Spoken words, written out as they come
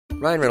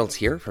Ryan Reynolds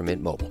here from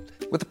Mint Mobile.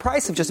 With the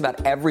price of just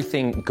about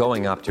everything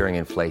going up during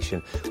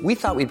inflation, we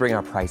thought we'd bring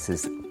our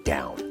prices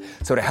down.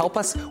 So to help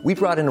us, we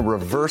brought in a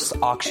reverse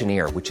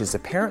auctioneer, which is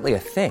apparently a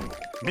thing.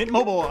 Mint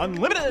Mobile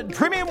Unlimited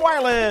Premium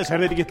Wireless. How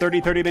to get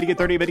 30, 30, bit to get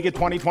 30, bit to get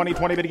 20, 20,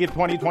 20, bit to get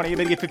 20, 20,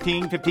 bit to get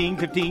 15, 15,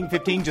 15,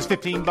 15, just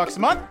 $15 a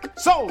month?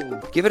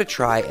 Sold! Give it a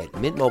try at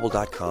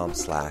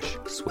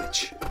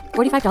mintmobile.com/switch.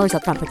 $45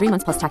 up front for 3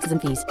 months plus taxes and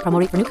fees. Promo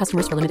rate for new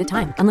customers for limited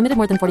time. Unlimited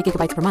more than 40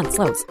 gigabytes per month.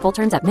 Slows full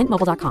terms at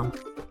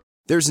mintmobile.com.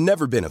 There's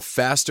never been a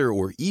faster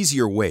or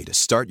easier way to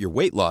start your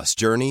weight loss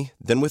journey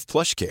than with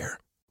PlushCare.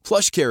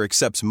 PlushCare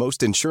accepts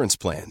most insurance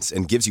plans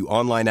and gives you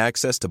online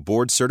access to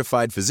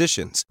board-certified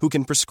physicians who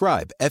can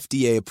prescribe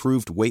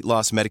FDA-approved weight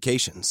loss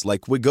medications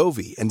like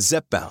Wegovy and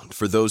Zepbound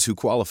for those who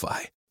qualify.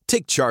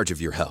 Take charge of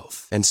your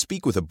health and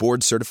speak with a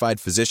board-certified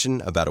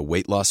physician about a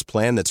weight loss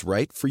plan that's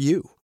right for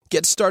you.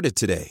 Get started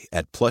today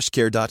at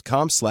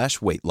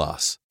plushcare.com/weight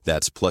loss.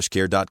 That's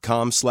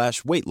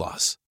plushcare.com/weight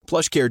loss.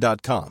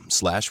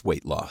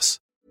 plushcare.com/weight loss.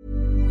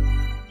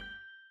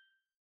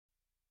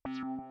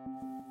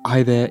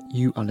 Hi there,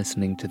 you are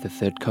listening to the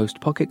Third Coast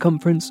Pocket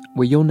Conference,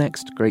 where your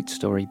next great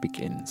story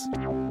begins.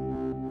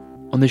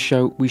 On this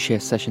show, we share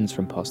sessions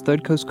from past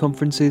Third Coast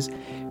conferences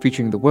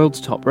featuring the world's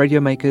top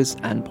radio makers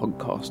and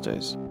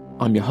podcasters.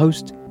 I'm your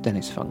host,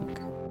 Dennis Funk.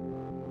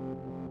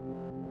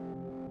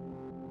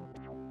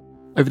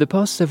 Over the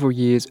past several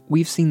years,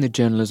 we've seen the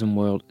journalism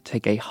world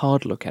take a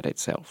hard look at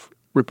itself.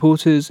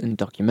 Reporters and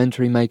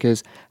documentary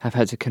makers have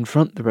had to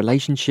confront the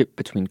relationship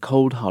between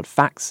cold, hard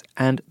facts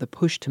and the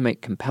push to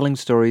make compelling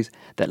stories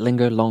that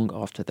linger long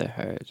after they're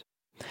heard.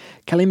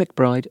 Kelly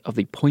McBride of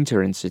the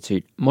Poynter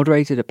Institute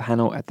moderated a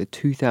panel at the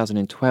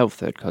 2012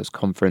 Third Coast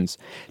Conference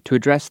to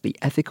address the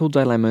ethical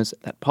dilemmas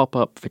that pop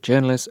up for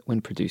journalists when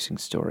producing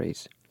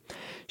stories.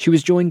 She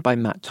was joined by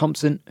Matt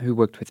Thompson, who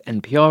worked with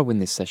NPR when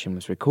this session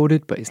was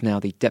recorded, but is now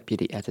the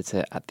deputy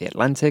editor at The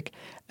Atlantic,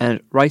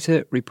 and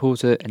writer,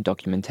 reporter, and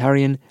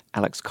documentarian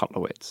Alex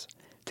Kotlowitz.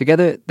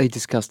 Together, they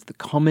discussed the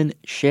common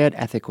shared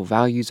ethical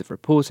values of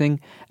reporting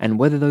and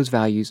whether those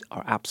values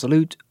are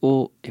absolute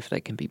or if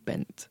they can be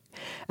bent.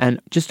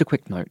 And just a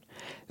quick note,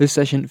 this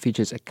session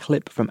features a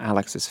clip from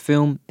Alex's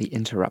film, The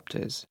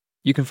Interrupters.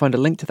 You can find a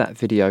link to that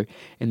video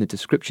in the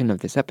description of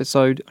this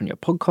episode on your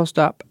podcast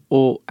app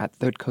or at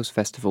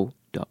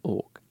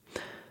thirdcoastfestival.org.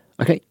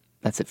 Okay,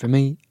 that's it for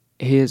me.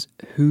 Here's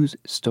Whose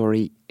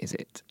Story Is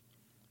It?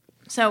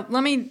 So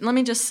let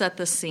me just set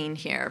the scene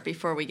here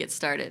before we get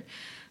started.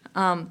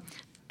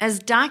 As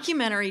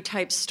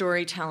documentary-type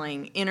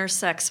storytelling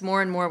intersects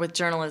more and more with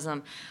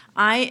journalism,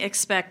 I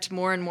expect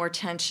more and more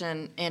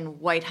tension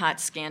and white-hot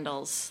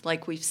scandals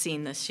like we've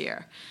seen this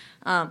year.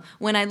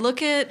 When I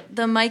look at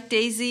the Mike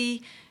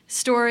Daisey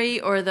story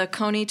or the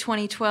Kony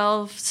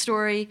 2012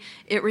 story,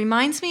 it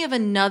reminds me of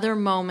another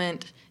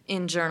moment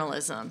in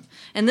journalism.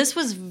 And this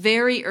was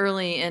very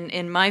early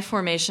in my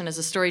formation as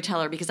a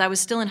storyteller because I was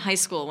still in high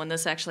school when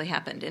this actually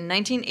happened. In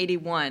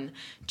 1981,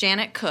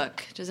 Janet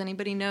Cook, does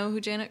anybody know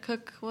who Janet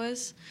Cook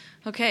was?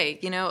 Okay,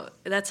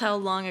 that's how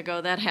long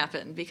ago that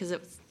happened because it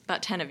was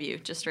about 10 of you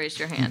just raised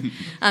your hand.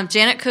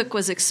 Janet Cook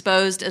was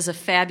exposed as a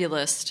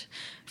fabulist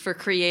for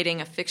creating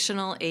a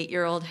fictional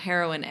 8-year-old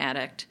heroin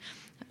addict,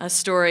 a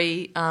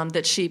story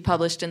that she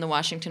published in the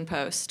Washington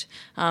Post,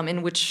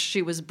 in which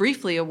she was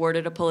briefly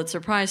awarded a Pulitzer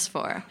Prize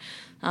for,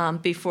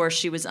 before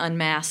she was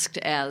unmasked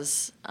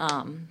as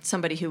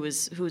somebody who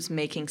was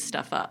making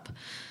stuff up.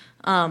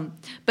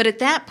 But at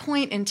that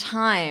point in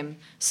time,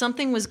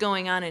 something was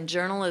going on in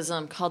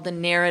journalism called the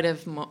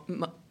narrative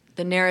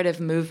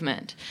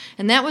movement,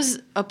 and that was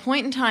a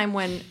point in time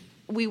when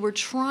we were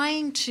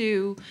trying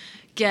to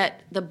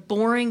get the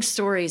boring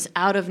stories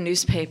out of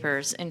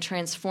newspapers and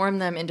transform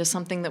them into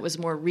something that was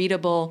more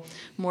readable,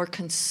 more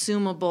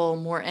consumable,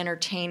 more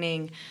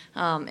entertaining,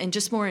 and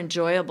just more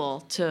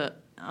enjoyable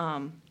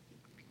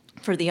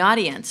for the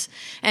audience.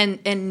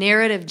 And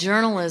narrative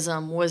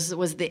journalism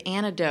was the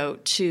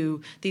antidote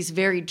to these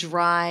very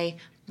dry,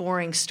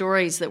 boring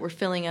stories that were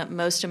filling up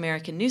most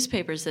American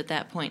newspapers at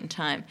that point in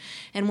time.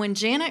 And when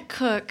Janet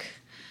Cook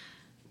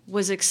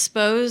was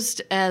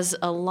exposed as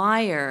a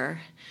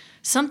liar,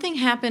 something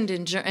happened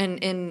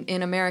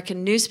in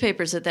American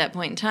newspapers at that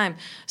point in time.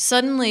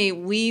 Suddenly,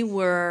 we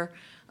were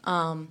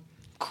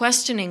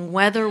questioning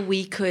whether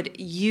we could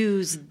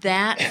use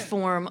that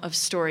form of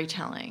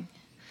storytelling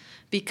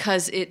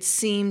because it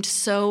seemed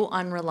so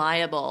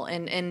unreliable.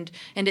 And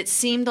it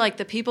seemed like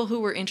the people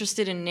who were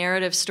interested in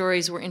narrative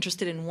stories were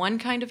interested in one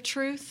kind of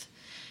truth,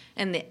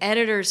 and the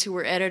editors who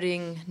were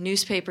editing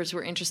newspapers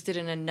were interested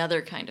in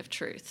another kind of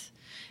truth.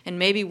 And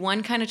maybe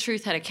one kind of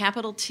truth had a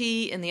capital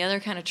T and the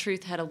other kind of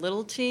truth had a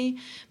little t,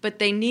 but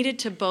they needed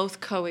to both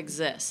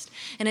coexist.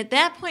 And at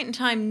that point in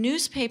time,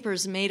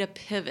 newspapers made a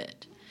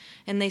pivot,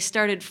 and they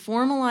started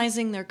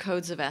formalizing their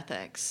codes of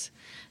ethics.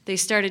 They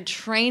started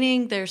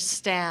training their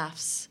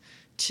staffs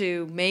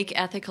to make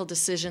ethical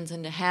decisions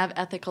and to have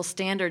ethical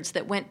standards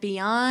that went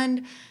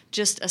beyond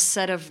just a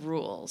set of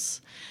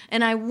rules.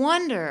 And I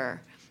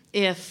wonder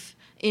if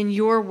in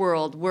your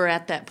world we're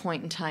at that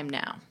point in time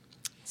now.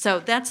 So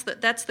that's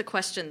the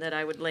question that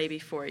I would lay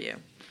before you.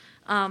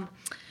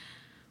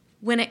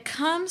 When it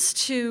comes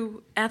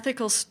to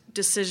ethical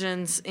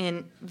decisions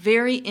in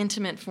very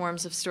intimate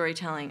forms of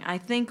storytelling, I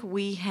think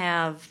we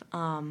have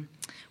a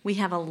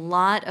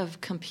lot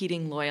of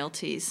competing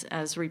loyalties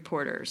as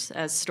reporters,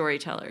 as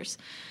storytellers.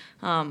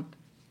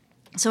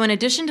 So in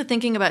addition to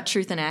thinking about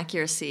truth and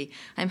accuracy,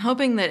 I'm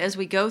hoping that as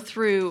we go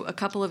through a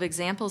couple of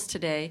examples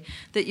today,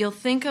 that you'll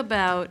think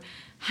about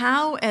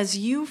how, as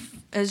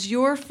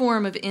your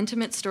form of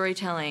intimate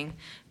storytelling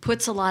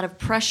puts a lot of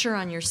pressure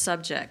on your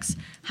subjects,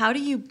 how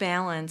do you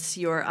balance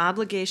your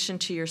obligation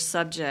to your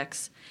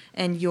subjects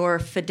and your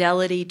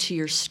fidelity to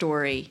your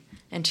story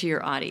and to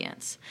your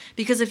audience?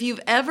 Because if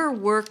you've ever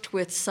worked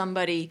with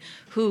somebody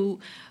who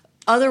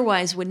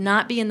otherwise would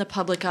not be in the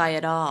public eye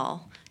at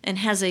all and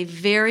has a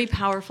very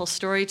powerful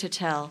story to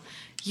tell,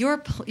 you're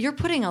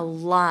putting a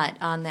lot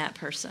on that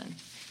person.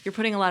 You're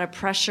putting a lot of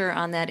pressure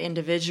on that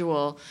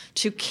individual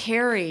to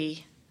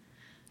carry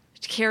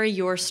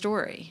your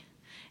story.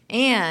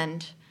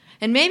 And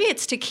maybe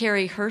it's to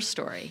carry her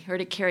story or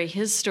to carry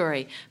his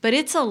story, but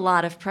it's a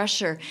lot of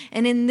pressure.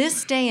 And in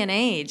this day and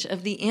age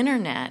of the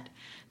internet,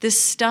 this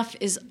stuff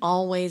is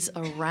always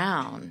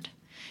around.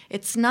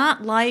 It's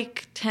not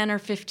like 10 or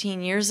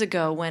 15 years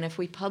ago when if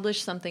we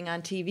published something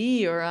on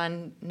TV or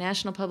on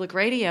National Public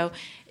Radio,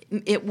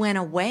 it went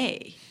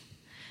away.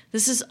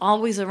 This is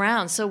always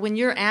around. So when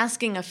you're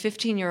asking a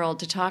 15-year-old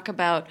to talk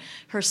about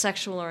her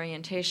sexual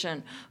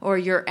orientation, or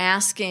you're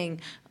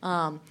asking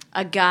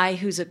a guy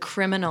who's a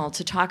criminal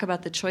to talk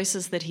about the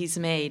choices that he's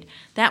made,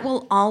 that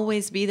will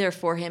always be there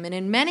for him. And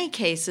in many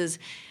cases,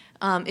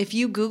 if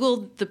you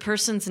Google the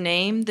person's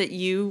name that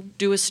you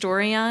do a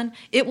story on,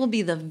 it will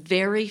be the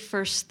very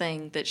first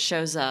thing that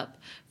shows up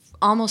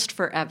almost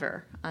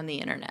forever on the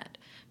internet,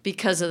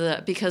 because of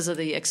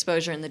the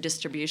exposure and the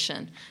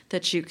distribution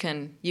that you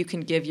can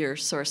give your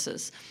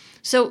sources.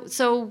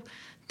 So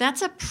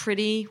that's a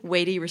pretty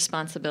weighty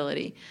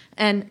responsibility.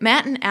 And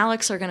Matt and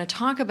Alex are going to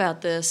talk about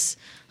this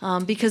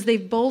because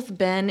they've both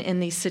been in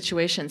these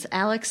situations.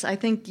 Alex, I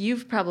think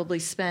you've probably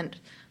spent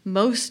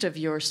most of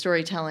your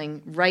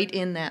storytelling right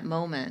in that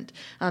moment.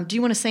 Do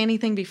you want to say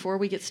anything before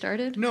we get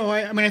started? No,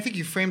 I think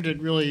you framed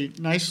it really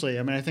nicely.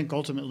 I think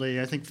ultimately,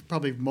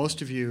 probably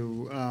most of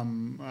you,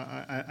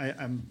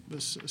 I'm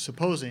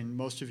supposing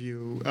most of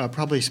you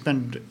probably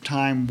spend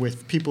time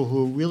with people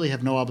who really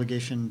have no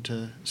obligation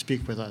to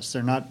speak with us.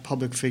 They're not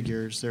public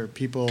figures. They're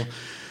people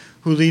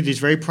who lead these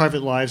very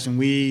private lives, and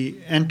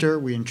we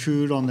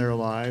intrude on their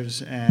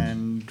lives,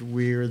 and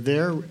we're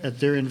there at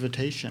their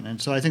invitation. And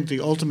so I think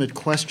the ultimate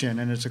question,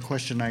 and it's a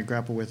question I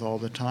grapple with all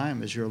the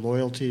time, is your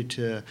loyalty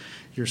to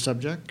your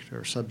subject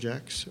or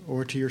subjects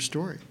or to your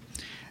story.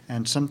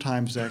 And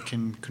sometimes that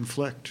can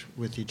conflict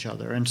with each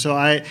other. And so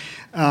I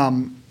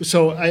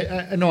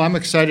know I'm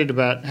excited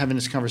about having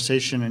this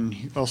conversation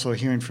and also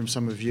hearing from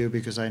some of you,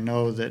 because I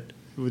know that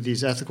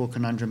these ethical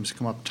conundrums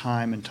come up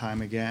time and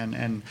time again,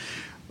 and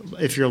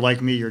if you're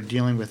like me, you're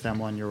dealing with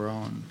them on your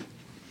own.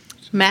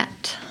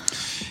 Matt?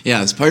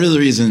 Yeah, it's part of the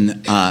reason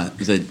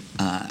that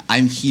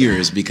I'm here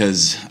is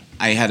because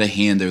I had a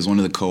hand. I was one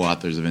of the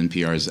co-authors of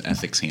NPR's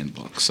Ethics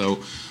Handbook.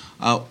 So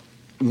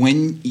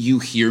when you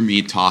hear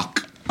me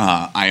talk,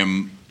 I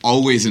am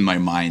always in my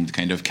mind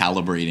kind of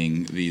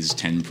calibrating these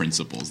 10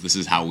 principles. This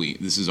is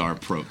our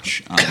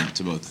approach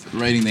to both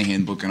writing the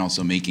handbook and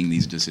also making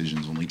these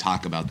decisions when we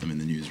talk about them in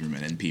the newsroom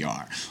at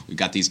NPR. We've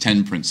got these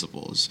 10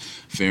 principles: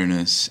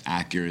 fairness,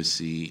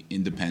 accuracy,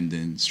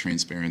 independence,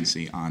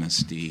 transparency,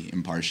 honesty,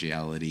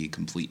 impartiality,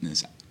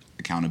 completeness,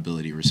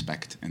 accountability,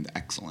 respect, and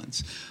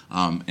excellence.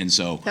 And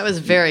so that was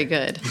very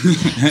good.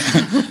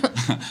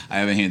 I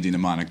have a handy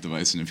mnemonic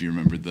device, and if you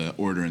remembered the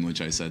order in which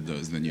I said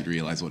those, then you'd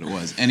realize what it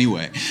was.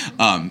 Anyway,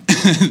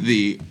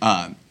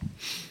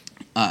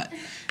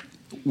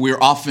 we're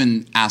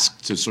often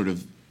asked to sort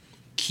of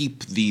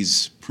keep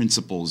these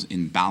principles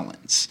in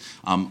balance.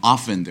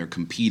 Often they're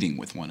competing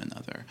with one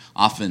another.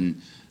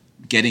 Often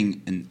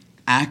getting an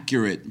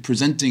accurate,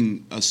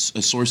 presenting a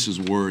source's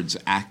words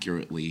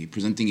accurately,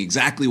 presenting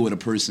exactly what a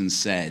person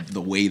said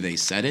the way they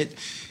said it,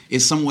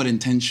 is somewhat in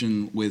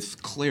tension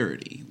with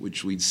clarity,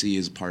 which we'd see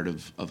as part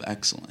of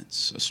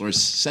excellence. A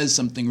source says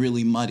something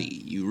really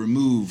muddy. You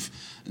remove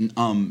an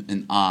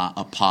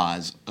a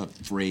pause, a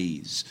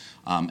phrase.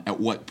 At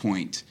what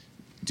point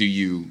do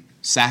you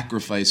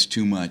sacrifice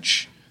too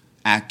much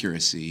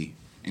accuracy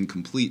and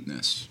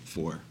completeness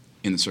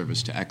in the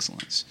service to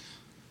excellence?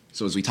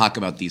 So as we talk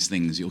about these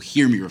things, you'll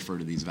hear me refer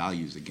to these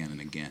values again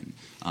and again,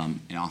 and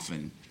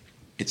often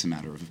it's a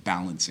matter of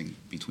balancing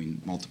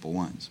between multiple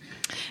ones.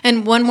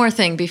 And one more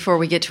thing before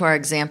we get to our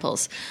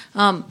examples.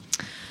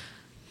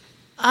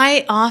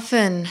 I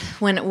often,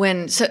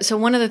 so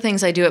one of the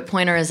things I do at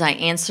Poynter is I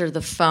answer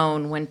the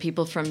phone when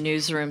people from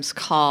newsrooms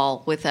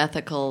call with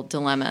ethical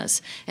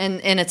dilemmas,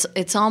 and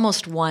it's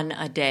almost one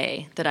a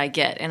day that I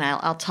get, and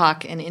I'll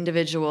talk an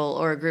individual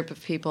or a group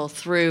of people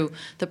through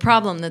the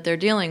problem that they're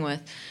dealing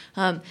with.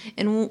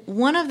 And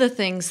one of the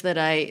things that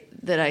I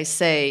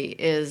say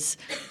is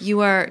you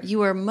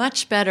are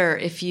much better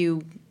if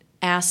you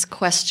ask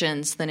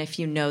questions than if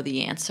you know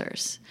the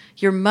answers.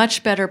 You're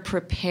much better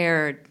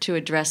prepared to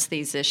address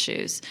these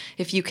issues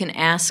if you can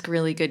ask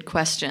really good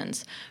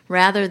questions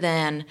rather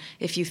than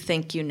if you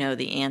think you know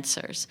the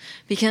answers.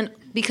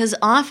 Because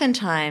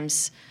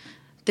oftentimes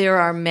there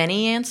are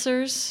many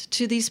answers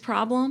to these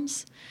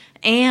problems,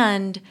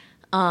 and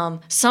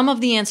some of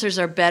the answers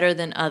are better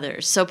than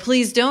others. So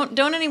please don't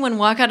anyone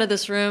walk out of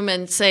this room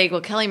and say,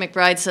 well, Kelly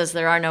McBride says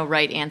there are no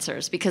right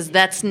answers, because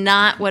that's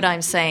not what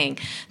I'm saying.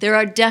 There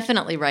are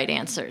definitely right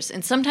answers,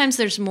 and sometimes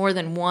there's more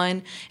than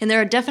one, and there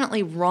are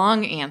definitely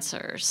wrong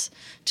answers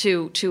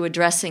to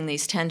addressing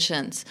these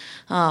tensions.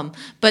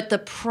 But the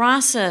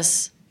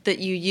process that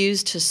you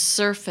use to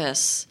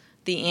surface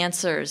the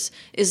answers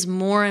is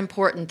more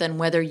important than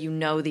whether you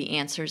know the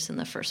answers in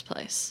the first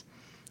place.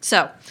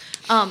 So,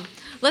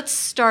 let's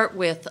start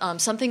with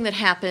something that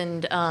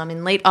happened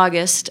in late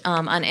August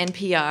on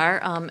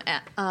NPR.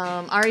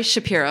 Ari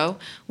Shapiro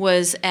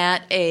was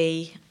at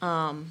a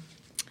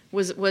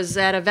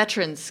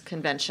veterans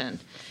convention,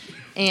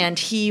 and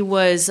he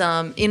was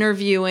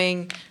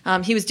interviewing.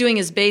 He was doing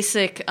his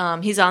basic.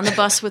 He's on the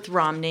bus with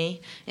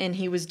Romney, and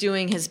he was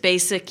doing his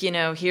basic.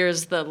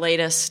 Here's the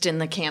latest in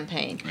the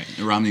campaign. Right.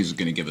 And Romney was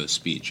going to give a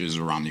speech. It was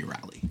a Romney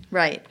rally.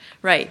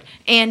 Right.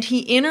 And he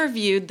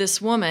interviewed this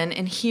woman,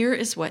 and here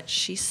is what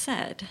she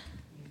said.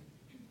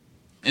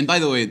 And by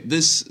the way,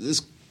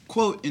 this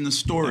quote in the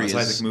story is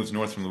Isaac moves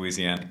north from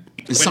Louisiana.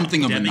 Is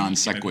something of a non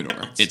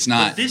sequitur. It's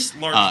not. But this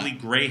largely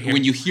gray hair.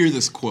 When you hear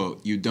this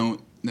quote, you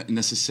don't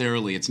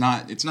necessarily. It's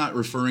not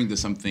referring to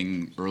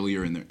something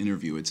earlier in the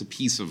interview. It's a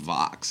piece of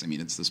Vox. I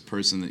mean, it's this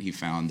person that he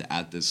found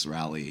at this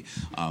rally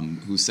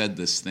who said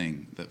this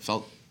thing that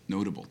felt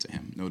notable to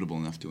him, notable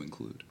enough to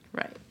include.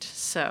 Right.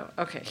 So,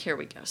 okay, here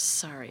we go.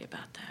 Sorry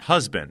about that.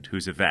 Husband,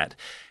 who's a vet,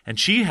 and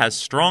she has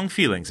strong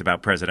feelings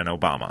about President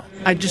Obama.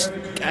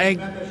 I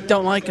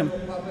don't like him.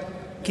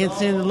 Can't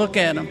stand to look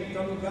at him.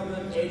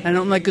 I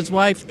don't like his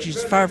wife.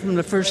 She's far from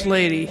the first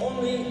lady.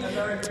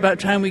 It's about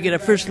time we get a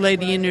first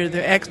lady in there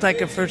that acts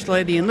like a first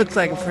lady and looks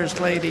like a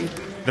first lady.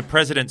 The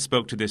president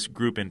spoke to this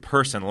group in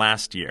person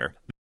last year.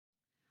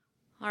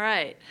 All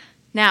right.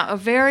 Now, a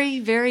very,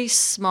 very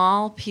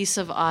small piece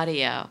of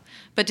audio.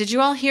 But did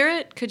you all hear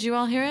it? Could you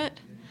all hear it?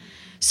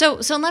 So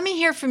let me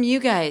hear from you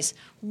guys.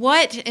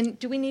 And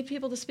do we need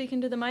people to speak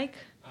into the mic?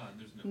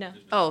 No.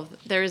 Oh,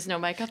 there is no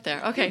mic up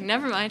there. Okay,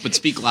 never mind. But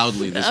speak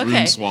loudly. This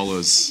room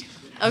swallows.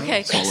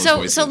 Okay,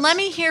 swallows so let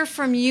me hear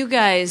from you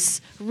guys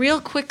real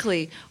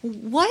quickly.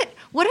 What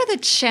are the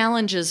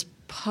challenges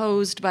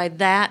posed by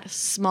that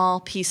small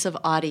piece of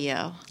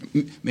audio?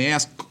 May I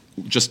ask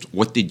just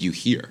what did you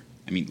hear?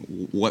 I mean,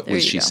 what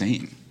was she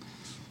saying?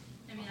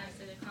 I mean,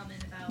 obviously the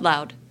comment about...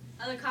 Loud.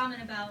 The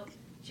comment about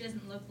she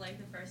doesn't look like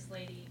the first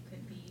lady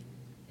could be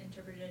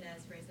interpreted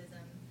as racism.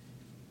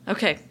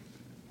 Okay.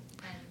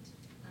 And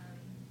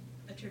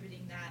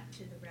attributing that to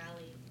the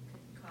rally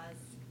could cause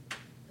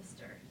a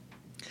stir.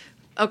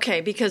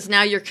 Okay, because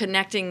now you're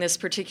connecting this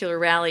particular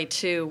rally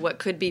to what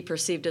could be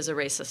perceived as a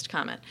racist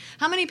comment.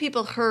 How many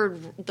people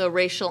heard the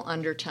racial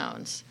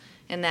undertones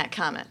in that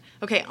comment?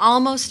 Okay,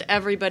 almost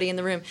everybody in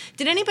the room.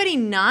 Did anybody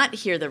not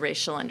hear the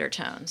racial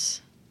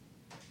undertones?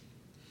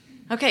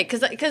 Okay,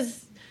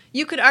 because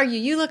you could argue.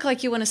 You look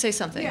like you want to say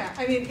something. Yeah,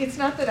 I mean, it's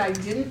not that I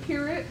didn't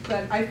hear it,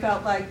 but I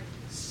felt like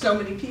so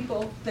many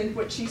people think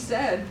what she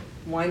said.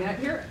 Why not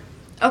hear it?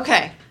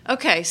 Okay.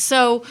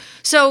 So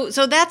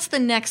that's the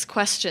next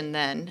question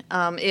then,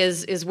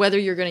 is whether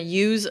you're going to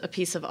use a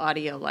piece of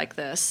audio like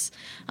this,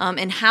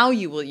 and how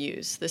you will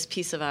use this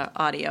piece of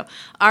audio.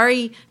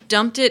 Ari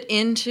dumped it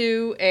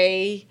into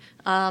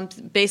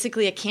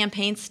basically a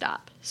campaign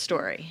stop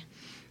story.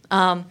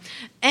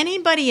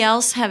 Anybody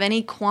else have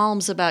any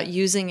qualms about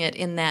using it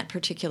in that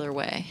particular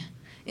way?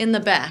 In the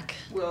back.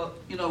 Well,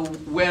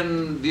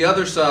 when the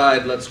other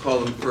side, let's call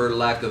them for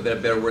lack of a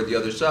better word, the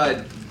other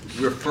side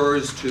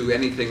refers to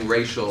anything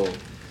racial,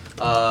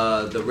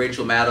 the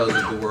Rachel Maddows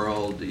of the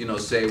world,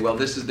 say, well,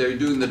 they're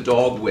doing the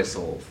dog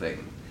whistle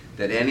thing,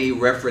 that any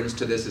reference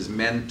to this is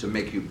meant to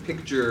make you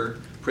picture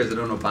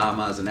President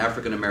Obama as an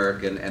African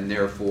American, and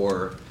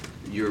therefore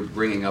you're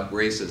bringing up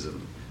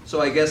racism. So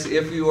I guess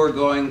if you are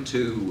going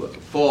to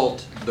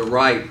fault the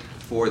right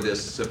for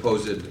this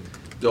supposed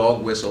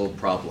dog whistle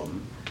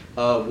problem,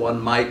 one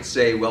might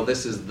say, well,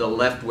 this is the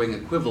left-wing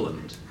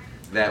equivalent,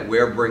 that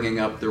we're bringing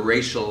up the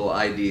racial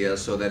idea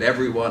so that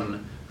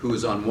everyone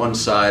who's on one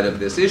side of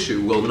this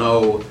issue will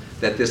know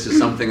that this is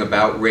something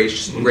about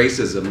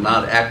racism,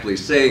 not actually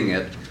saying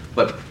it,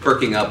 but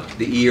perking up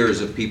the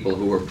ears of people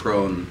who are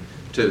prone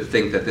to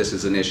think that this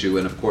is an issue.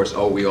 And of course,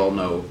 we all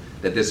know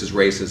that this is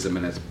racism,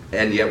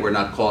 and yet we're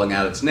not calling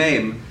out its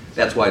name.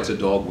 That's why it's a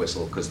dog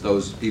whistle, because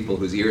those people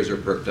whose ears are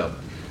perked up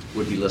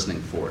would be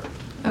listening for it.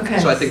 Okay.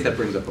 So I think that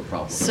brings up a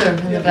problem. Sir,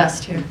 in the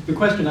vest here. The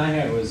question I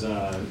had was,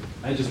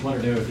 I just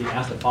wanted to know if he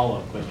asked a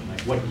follow-up question,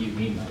 like, what do you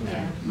mean by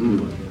that?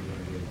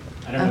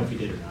 I don't know if he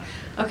did or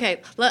not.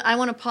 Okay, I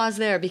want to pause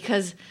there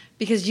because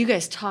you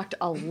guys talked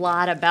a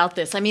lot about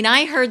this. I mean,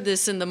 I heard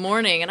this in the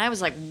morning, and I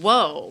was like,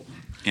 whoa.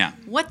 Yeah.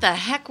 What the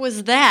heck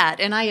was that?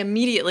 And I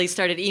immediately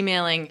started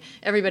emailing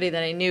everybody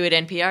that I knew at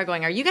NPR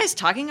going, are you guys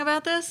talking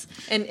about this?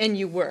 And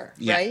you were,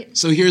 right?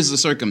 So here's the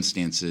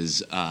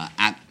circumstances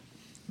at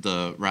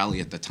the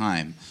rally at the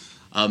time.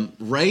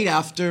 Right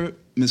after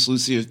Miss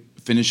Lucia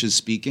finishes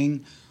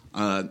speaking,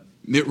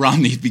 Mitt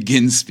Romney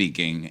begins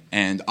speaking,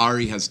 and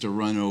Ari has to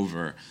run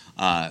over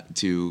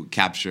to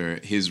capture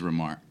his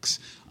remarks.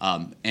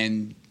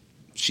 And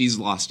she's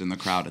lost in the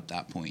crowd at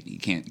that point. He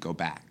can't go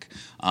back.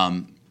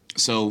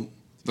 So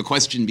the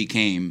question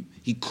became,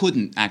 he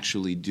couldn't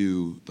actually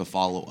do the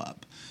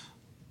follow-up.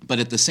 But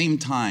at the same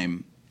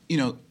time,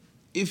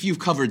 if you've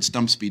covered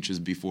stump speeches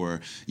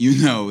before,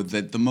 you know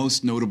that the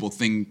most notable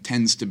thing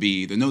tends to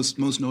be, the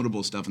most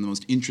notable stuff and the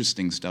most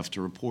interesting stuff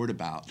to report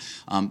about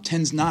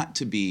tends not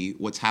to be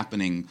what's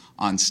happening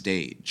on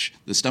stage.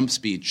 The stump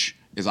speech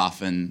is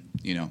often,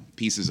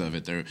 pieces of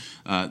it.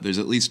 There's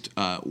at least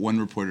one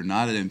reporter,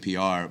 not at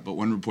NPR, but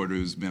one reporter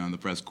who's been on the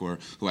press corps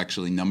who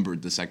actually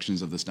numbered the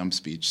sections of the stump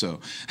speech so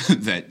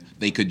that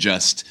they could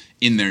just,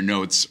 in their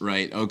notes,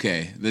 write,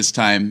 okay, this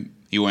time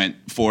he went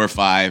 4,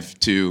 5,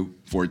 2,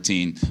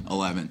 14,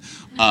 11.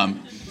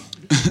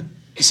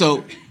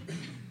 So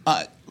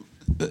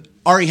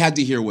Ari had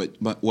to hear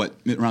what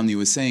Mitt Romney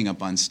was saying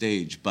up on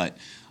stage, but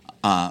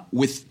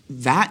with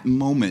that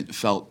moment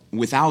felt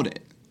without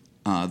it,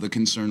 the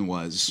concern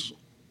was,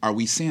 are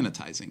we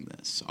sanitizing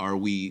this? Are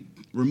we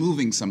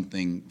removing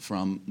something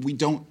from,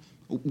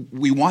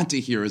 we want to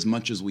hear as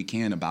much as we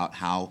can about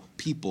how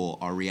people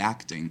are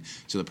reacting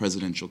to the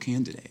presidential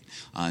candidate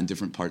in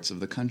different parts of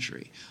the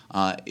country.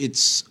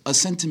 It's a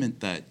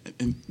sentiment that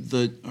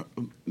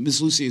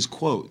Ms. Lucia's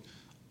quote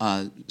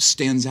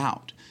stands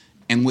out.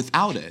 And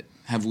without it,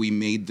 have we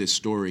made this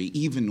story,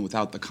 even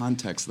without the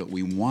context that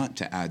we want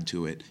to add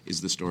to it,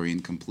 is the story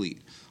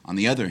incomplete? On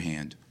the other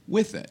hand,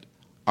 with it,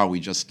 are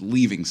we just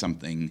leaving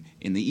something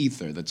in the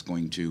ether that's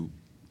going to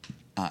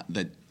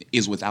that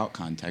is without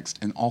context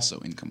and also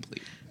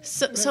incomplete?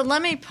 So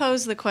let me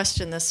pose the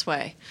question this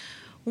way.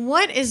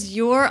 What is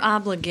your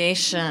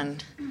obligation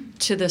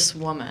to this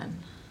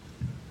woman?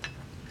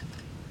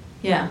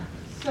 Yeah.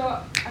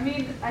 So, I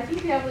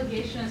think the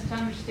obligation is to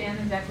understand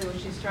exactly what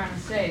she's trying to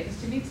say.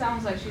 Because to me, it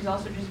sounds like she's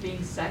also just being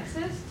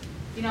sexist.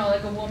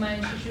 Like a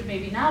woman, she should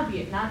maybe not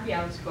be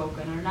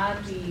outspoken or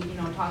not be,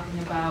 talking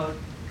about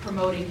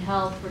promoting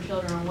health for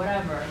children or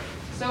whatever.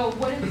 So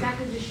what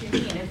exactly does she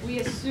mean? If we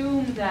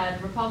assume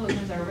that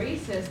Republicans are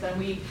racist, then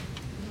we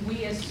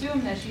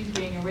assume that she's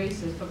being a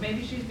racist, but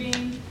maybe she's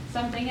being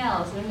something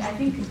else. And I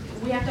think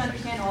we have to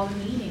understand all the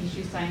meanings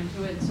she's tying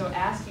to it. So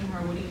asking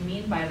her, what do you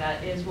mean by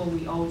that, is what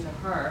we owe to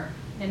her,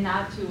 and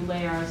not to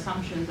lay our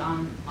assumptions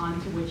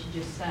onto what she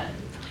just said.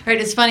 Right,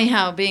 it's funny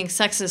how being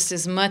sexist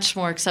is much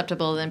more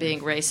acceptable than being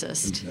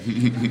racist,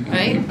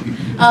 right?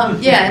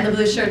 Yeah, in the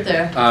blue shirt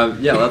there.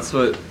 Yeah, that's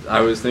what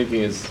I was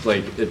thinking is,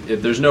 like,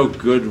 if there's no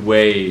good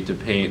way to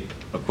paint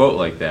a quote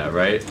like that,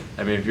 right?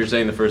 If you're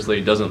saying the First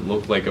Lady doesn't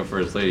look like a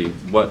First Lady,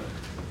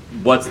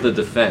 what's the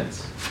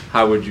defense?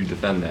 How would you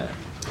defend that?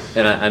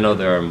 And I know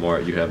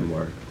you have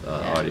more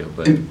audio,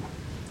 but...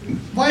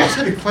 Well, I just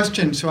had a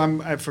question, so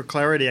I'm for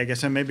clarity, I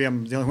guess, and maybe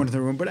I'm the only one in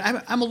the room, but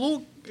I'm a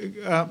little,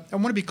 I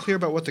want to be clear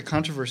about what the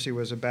controversy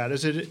was about.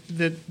 Is it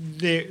that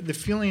the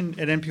feeling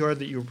at NPR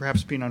that you were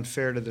perhaps being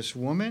unfair to this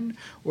woman,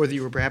 or that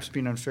you were perhaps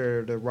being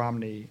unfair to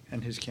Romney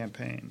and his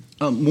campaign?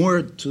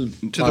 More to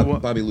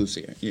Bobby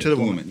Lucia. Yeah, to the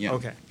woman, yeah.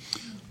 Okay.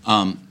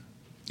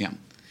 Yeah.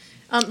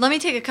 Let me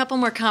take a couple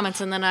more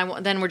comments, and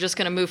then we're just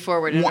going to move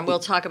forward, and we'll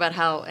talk about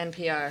how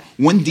NPR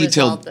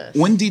resolved this.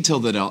 One detail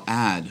that I'll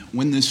add,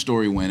 when this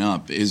story went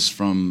up, is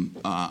from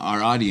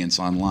our audience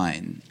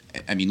online.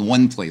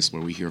 One place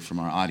where we hear from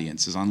our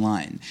audience is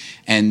online.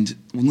 And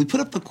when we put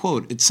up the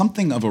quote, it's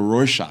something of a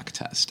Rorschach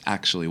test,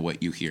 actually,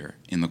 what you hear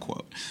in the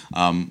quote.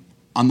 On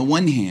the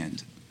one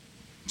hand,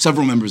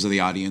 several members of the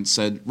audience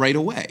said right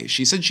away,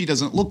 she said she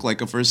doesn't look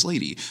like a First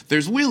Lady.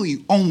 There's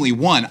really only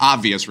one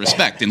obvious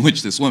respect in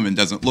which this woman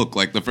doesn't look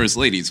like the First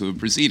Ladies who have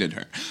preceded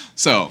her.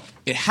 So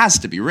it has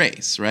to be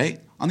race, right?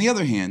 On the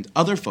other hand,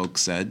 other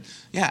folks said,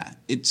 yeah,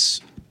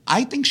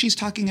 I think she's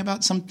talking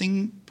about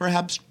something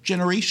perhaps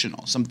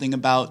generational, something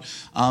about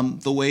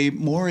the way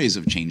mores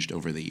have changed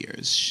over the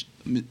years.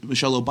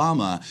 Michelle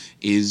Obama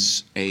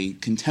is a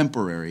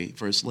contemporary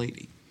First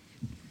Lady.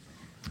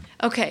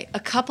 Okay, a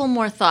couple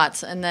more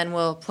thoughts, and then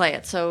we'll play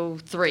it. So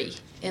 3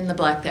 in the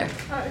black there.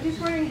 Just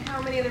wondering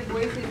how many other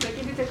voices, like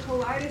if it's a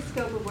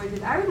kaleidoscope of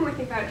voices, I would more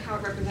think about how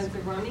it represents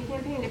the Romney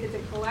campaign. If it's a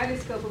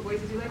kaleidoscope of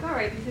voices, you're like, all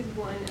right, this is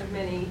one of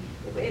many.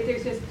 If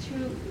there's just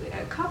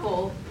a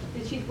couple,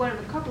 that she's one of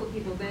a couple of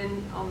people,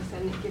 then all of a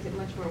sudden it gives it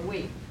much more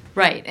weight.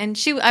 Right, and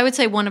I would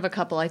say one of a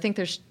couple. I think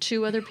there's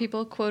 2 other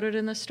people quoted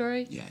in the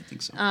story. Yeah, I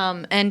think so.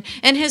 And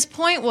his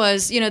point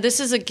was,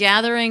 this is a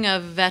gathering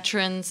of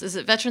veterans. Is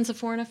it Veterans of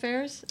Foreign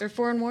Affairs or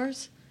Foreign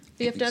Wars?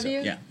 VFW? I think so.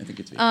 Yeah, I think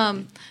it's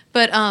VFW.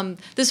 But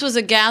this was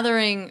a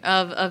gathering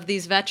of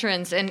these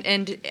veterans,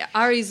 and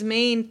Ari's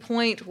main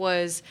point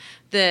was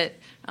that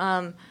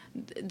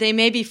They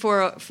may be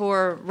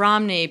for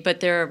Romney, but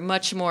they're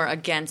much more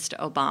against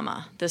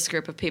Obama, this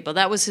group of people.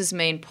 That was his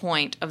main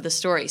point of the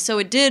story. So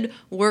it did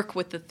work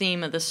with the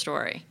theme of the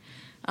story.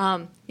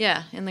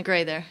 Yeah, in the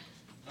gray there.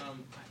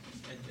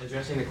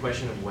 Addressing the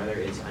question of whether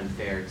it's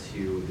unfair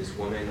to this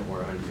woman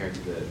or unfair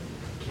to the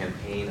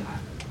campaign,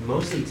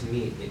 mostly to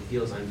me, it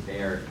feels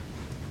unfair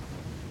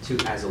to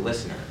as a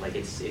listener. Like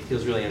it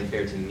feels really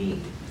unfair to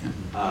me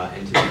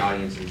and to the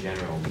audience in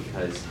general,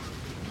 because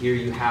here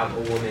you have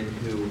a woman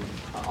who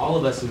all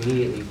of us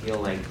immediately feel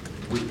like,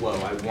 whoa,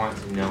 I want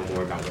to know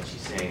more about what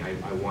she's saying.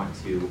 I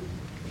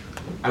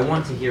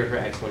want to hear her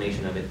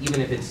explanation of it, even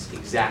if it's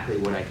exactly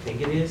what I think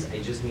it is.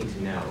 I just need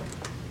to know.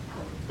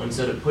 And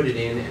so to put it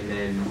in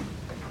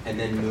and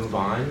then move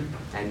on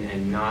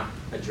and not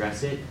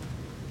address it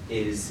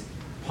is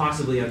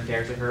possibly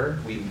unfair to her.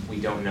 We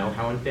don't know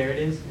how unfair it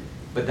is,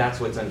 but that's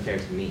what's unfair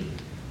to me,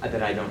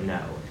 that I don't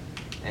know.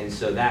 And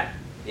so that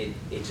it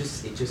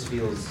just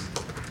feels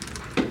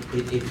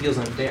it feels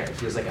unfair. It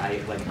feels like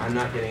I'm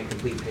not getting a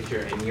complete picture,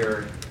 and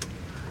you're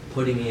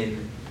putting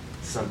in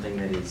something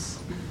that is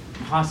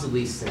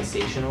possibly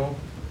sensational,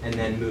 and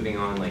then moving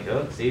on like,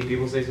 oh, see,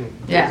 people say some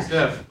good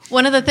stuff.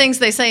 One of the things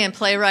they say in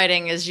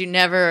playwriting is you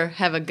never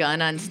have a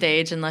gun on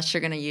stage unless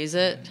you're going to use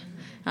it.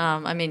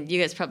 I mean, you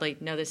guys probably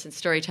know this in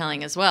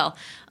storytelling as well.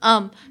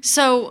 The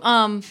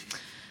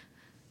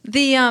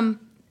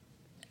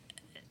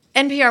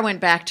NPR went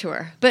back to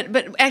her.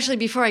 But actually,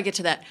 before I get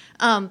to that,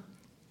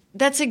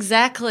 that's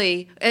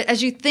exactly,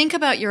 as you think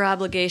about your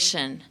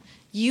obligation,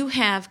 you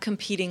have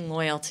competing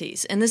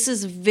loyalties. And this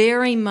is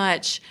very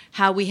much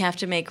how we have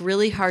to make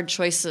really hard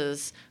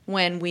choices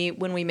when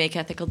we make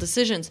ethical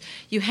decisions.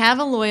 You have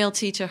a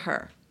loyalty to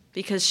her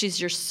because she's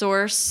your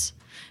source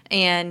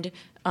and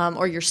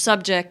or your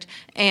subject,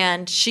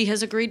 and she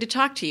has agreed to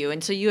talk to you.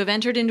 And so you have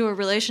entered into a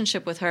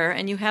relationship with her,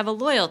 and you have a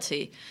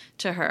loyalty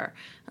to her.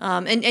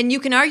 And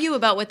you can argue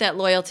about what that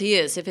loyalty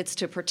is, if it's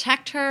to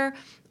protect her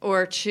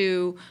or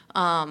to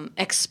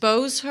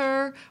expose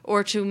her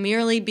or to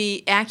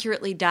merely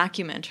accurately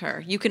document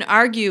her. You can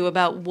argue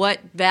about what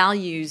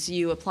values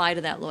you apply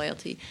to that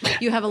loyalty.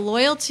 You have a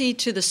loyalty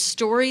to the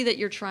story that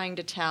you're trying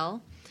to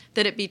tell,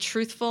 that it be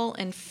truthful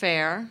and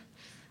fair,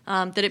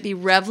 that it be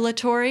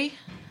revelatory,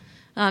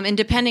 and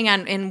depending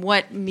on in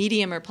what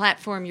medium or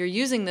platform you're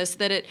using this,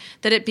 that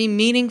it be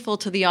meaningful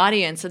to the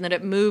audience and that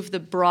it move the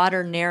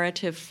broader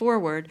narrative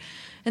forward.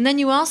 And then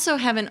you also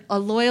have a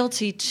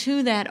loyalty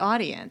to that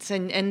audience,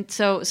 and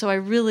so I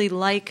really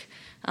like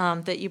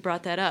that you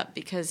brought that up,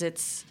 because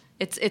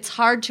it's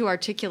hard to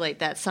articulate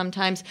that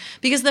sometimes,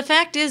 because the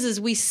fact is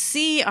we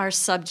see our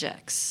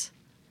subjects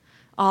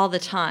all the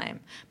time,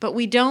 but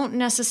we don't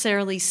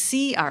necessarily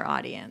see our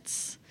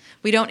audience.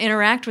 We don't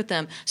interact with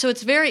them. So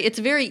it's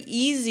very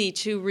easy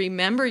to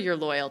remember your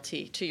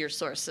loyalty to your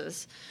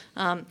sources.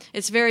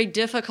 It's very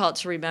difficult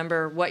to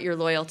remember what your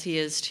loyalty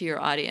is to your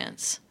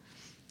audience.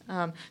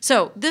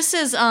 So this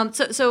is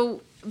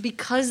so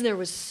because there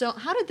was so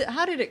how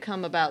did it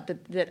come about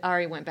that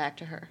Ari went back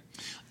to her?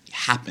 It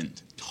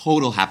happened.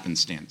 Total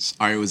happenstance.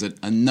 Ari was at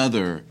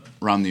another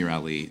Romney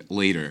rally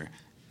later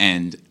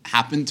and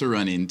happened to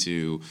run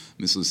into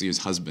Miss Lucier's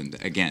husband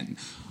again,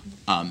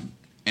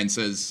 and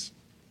says,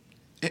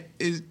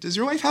 does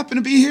your wife happen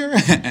to be here?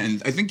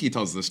 And I think he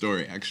tells the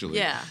story, actually.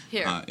 Yeah,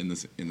 here. In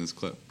this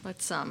clip.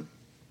 Let's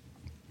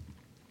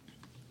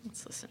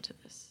listen to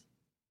this.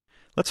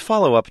 Let's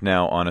follow up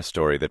now on a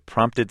story that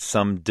prompted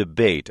some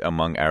debate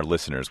among our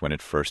listeners when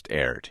it first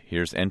aired.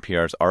 Here's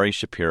NPR's Ari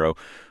Shapiro,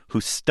 who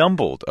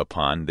stumbled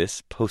upon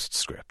this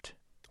postscript.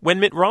 When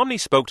Mitt Romney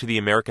spoke to the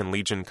American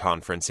Legion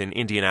Conference in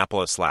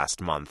Indianapolis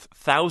last month,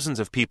 thousands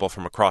of people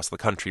from across the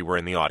country were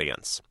in the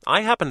audience.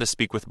 I happened to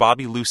speak with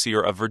Bobby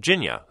Lucier of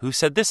Virginia, who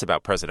said this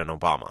about President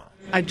Obama.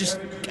 I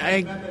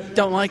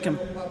don't like him.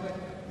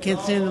 Can't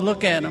stand to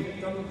look at him.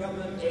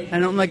 I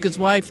don't like his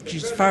wife.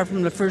 She's far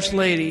from the first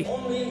lady.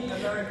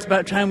 It's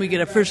about time we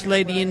get a first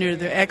lady in there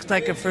that acts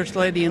like a first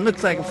lady and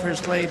looks like a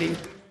first lady.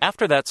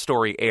 After that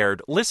story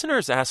aired,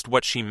 listeners asked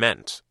what she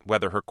meant,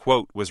 whether her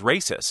quote was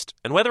racist,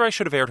 and whether I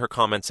should have aired her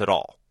comments at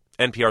all.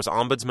 NPR's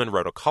ombudsman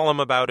wrote a column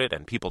about it,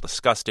 and people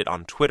discussed it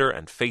on Twitter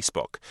and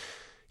Facebook.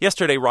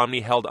 Yesterday,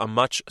 Romney held a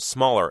much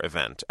smaller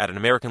event at an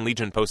American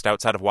Legion post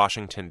outside of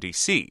Washington,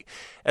 D.C.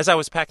 As I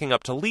was packing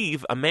up to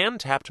leave, a man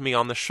tapped me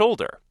on the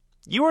shoulder.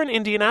 "You were in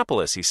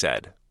Indianapolis," he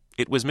said.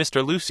 It was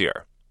Mr.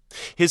 Lucier.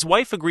 His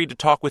wife agreed to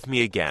talk with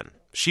me again.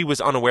 She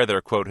was unaware that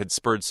her quote had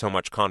spurred so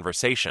much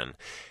conversation,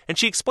 and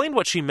she explained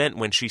what she meant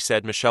when she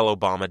said Michelle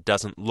Obama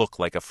doesn't look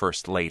like a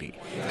first lady.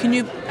 Can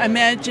you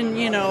imagine,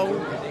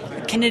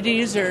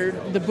 Kennedys or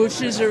the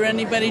Bushes or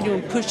anybody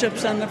doing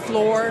push-ups on the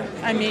floor?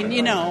 I mean,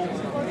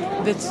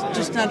 that's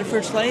just not a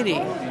first lady.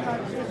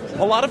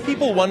 A lot of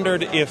people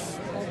wondered if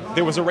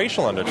there was a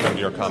racial undertone to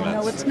your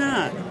comments. No, it's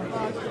not.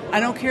 I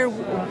don't care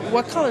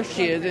what color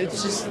she is.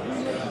 It's just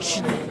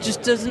she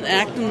just doesn't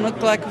act and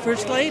look like a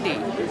first lady.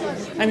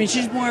 I mean,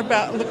 she's more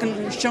about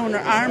showing her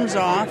arms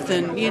off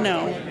than,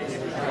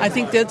 I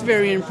think that's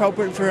very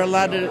inappropriate for a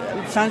lot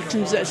of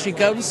functions that she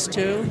goes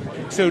to.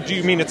 So do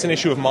you mean it's an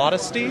issue of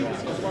modesty?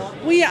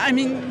 Well, yeah, I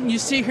mean, you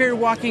see her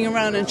walking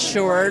around in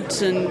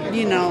shorts and,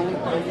 you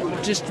know,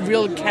 just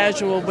real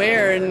casual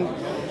wear.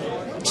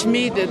 And to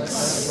me,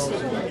 that's,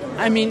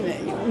 I mean,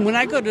 when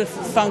I go to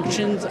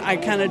functions, I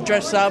kind of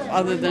dress up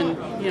other than,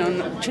 you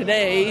know,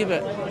 today,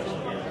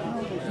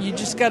 but you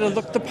just got to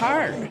look the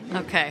part.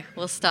 Okay,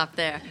 we'll stop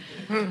there.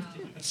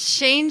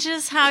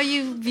 Changes how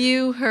you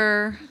view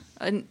her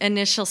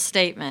initial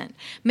statement.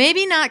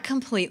 Maybe not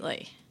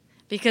completely.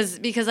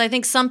 Because I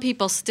think some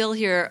people still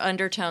hear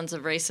undertones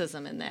of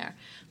racism in there.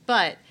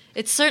 But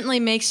it certainly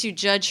makes you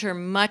judge her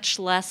much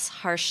less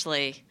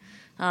harshly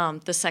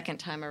the second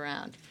time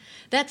around.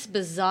 That's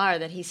bizarre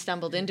that he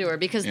stumbled into her,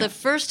 because the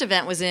first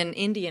event was in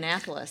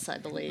Indianapolis, I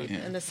believe,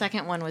 and the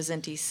second one was in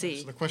D.C.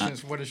 So the question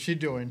is, what is she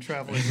doing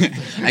traveling?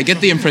 I get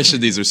the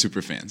impression these are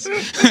super fans.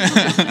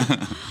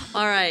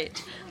 All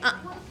right.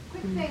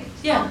 Quick thing.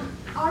 Yeah.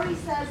 Ari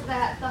says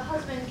that the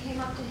husband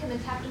came up to him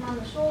and tapped him on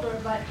the shoulder,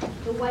 but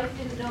the wife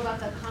didn't know about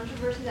the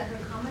controversy that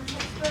her comments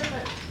had stirred.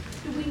 But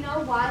do we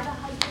know why the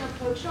husband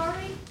approached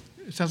Ari?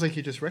 It sounds like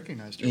he just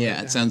recognized her. Yeah,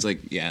 right? it sounds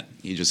like,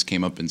 he just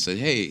came up and said,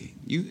 hey,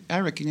 I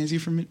recognize you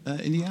from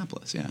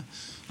Indianapolis, yeah.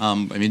 I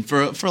mean,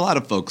 for a lot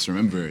of folks,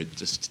 remember,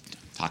 just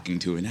talking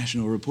to a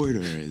national reporter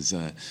is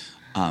a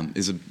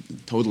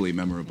totally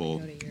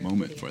memorable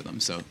moment for them,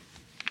 so.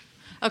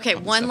 Okay,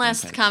 one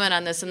last comment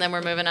on this, and then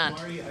we're moving on.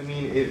 I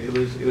mean, it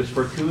was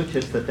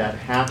fortuitous that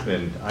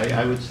happened.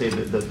 I would say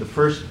that the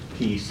first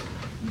piece,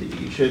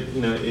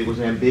 it was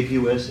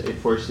ambiguous. It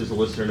forces the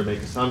listener to make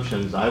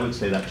assumptions. I would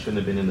say that shouldn't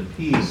have been in the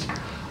piece.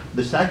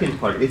 The second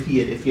part, if he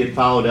had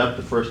followed up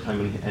the first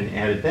time and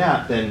added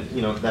that, then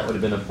that would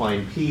have been a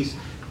fine piece.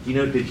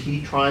 Did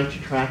he try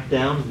to track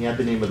down? He had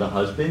the name of the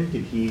husband.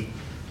 Did he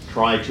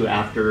try to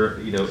after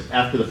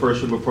the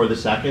first one before the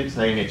second,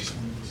 saying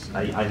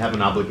I have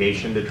an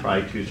obligation to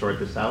try to sort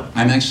this out?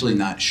 I'm actually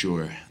not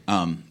sure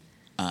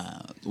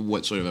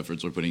what sort of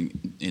efforts we're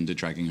putting into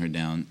tracking her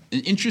down. An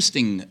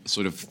interesting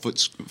sort of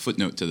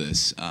footnote to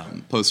this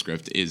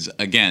postscript is,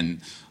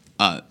 again,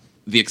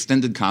 the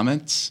extended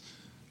comments.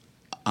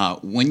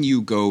 When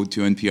you go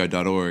to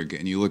npr.org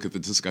and you look at the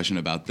discussion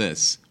about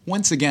this,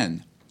 once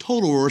again,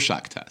 total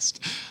Rorschach test.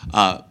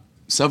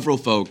 Several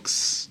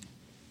folks,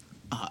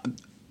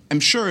 I'm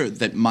sure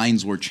that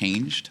minds were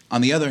changed. On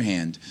the other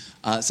hand,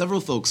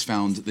 several folks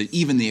found that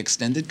even the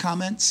extended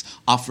comments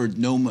offered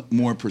no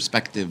more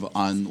perspective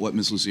on what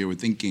Ms. Lucia was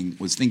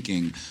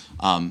thinking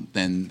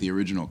than the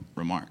original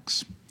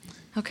remarks.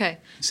 Okay.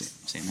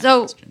 Same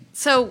so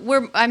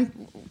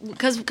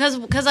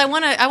because I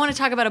want to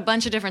talk about a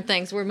bunch of different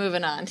things. We're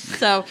moving on.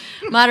 So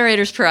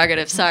moderator's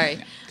prerogative. Sorry.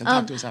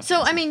 Talk to us afterwards.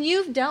 So I mean,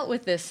 you've dealt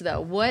with this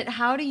though.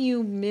 How do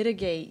you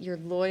mitigate your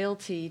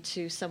loyalty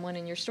to someone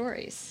in your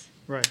stories?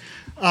 Right.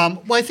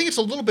 Well, I think it's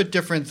a little bit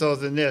different, though,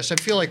 than this. I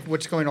feel like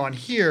what's going on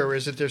here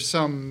is that there's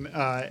some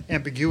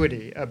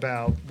ambiguity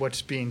about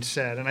what's being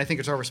said, and I think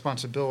it's our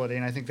responsibility,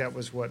 and I think that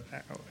was what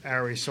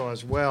Ari saw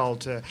as well,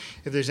 if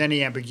there's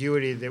any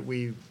ambiguity, that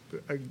we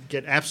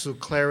get absolute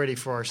clarity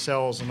for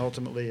ourselves and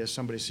ultimately, as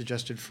somebody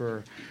suggested,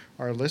 for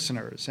our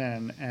listeners,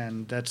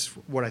 and that's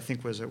what I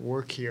think was at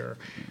work here.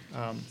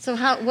 So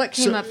what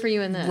came up for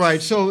you in this?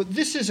 Right, so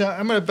this is,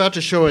 I'm about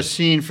to show a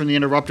scene from The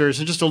Interrupters,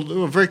 and just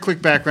a very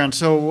quick background.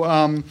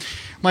 So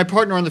my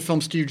partner on the film,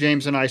 Steve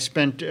James, and I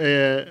spent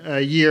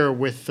a year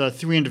with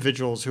three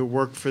individuals who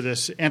worked for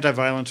this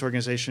anti-violence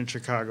organization in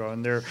Chicago,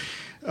 and they're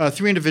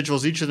three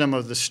individuals, each of them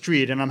of the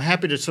street, and I'm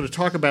happy to sort of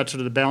talk about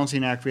sort of the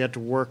balancing act we had to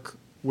work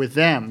with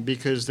them,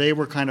 because they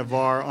were kind of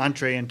our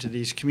entree into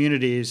these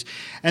communities,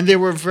 and they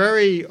were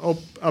very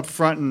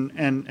upfront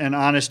and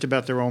honest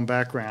about their own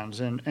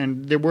backgrounds, and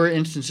there were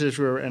instances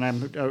where, and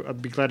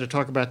I'd be glad to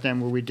talk about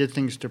them, where we did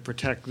things to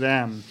protect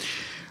them.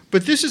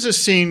 But this is a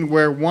scene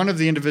where one of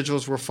the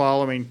individuals we're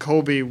following,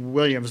 Kobe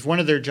Williams,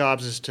 one of their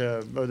jobs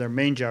their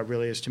main job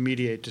really is to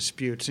mediate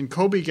disputes, and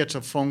Kobe gets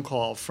a phone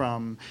call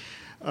from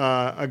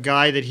a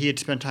guy that he had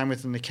spent time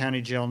with in the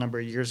county jail a number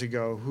of years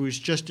ago, who's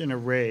just in a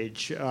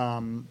rage.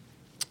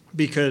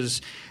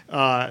 Because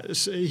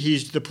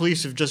the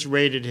police have just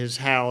raided his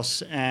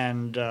house,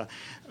 and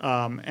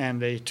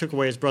they took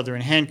away his brother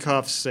in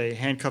handcuffs. They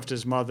handcuffed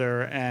his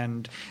mother,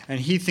 and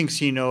he thinks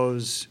he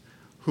knows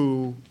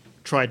who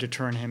tried to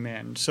turn him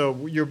in.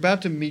 So you're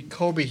about to meet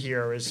Kobe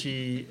here as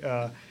he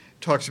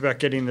talks about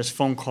getting this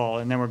phone call,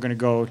 and then we're going to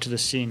go to the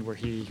scene where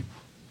he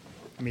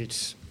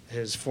meets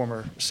his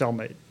former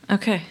cellmate.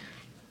 Okay.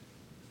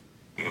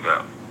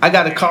 I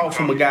got a call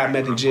from a guy I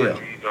met in jail.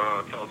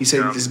 He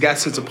said this guy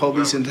sent the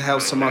police into the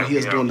house, somehow he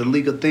was doing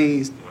illegal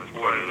things.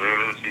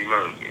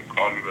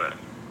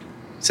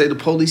 Say the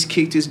police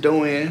kicked his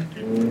door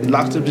in,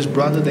 locked up his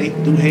brother, they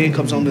threw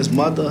handcuffs on his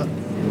mother.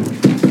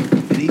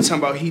 And he talking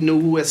about he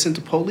knew who had sent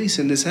the police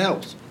in this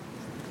house.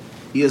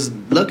 He was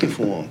looking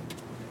for him.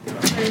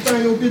 Ain't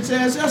thing your bitch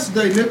ass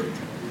yesterday, nigga.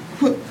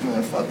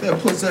 Man, fuck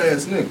that pussy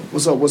ass nigga.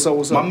 What's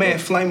up? My man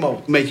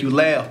Flamo make you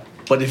laugh.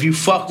 But if you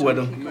fuck with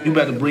him, you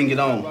better bring it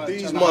on.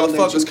 These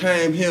motherfuckers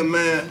came here,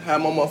 man.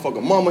 Had my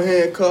motherfucking mama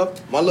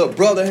handcuffed, my little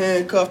brother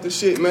handcuffed and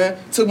shit, man.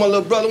 Took my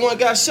little brother, one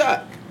got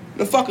shot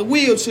in a fucking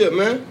wheelchair,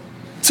 man.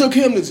 Took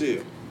him to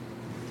jail.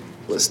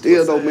 But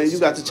still, though, man, you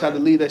got to try to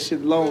leave that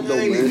shit alone, though, I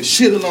ain't man. leaving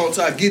shit alone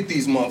until I get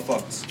these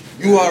motherfuckers.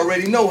 You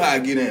already know how I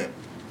get in.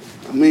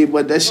 I mean,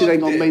 but that shit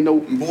ain't gonna make no...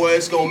 Boy,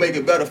 it's gonna make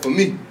it better for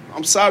me.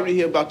 I'm sorry to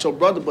hear about your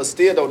brother, but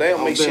still, though, they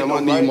don't make shit no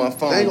better. I need my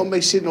phone. They ain't gonna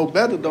make shit no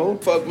better, though.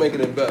 Fuck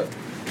making it better.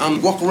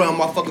 I'm walking around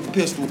my fucking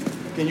pistol.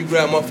 Can you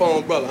grab my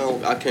phone, brother?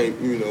 I can't,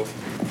 you know.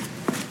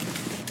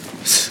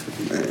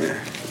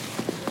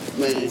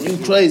 Man,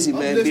 you crazy,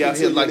 man, be out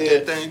here like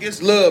that.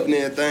 It's love and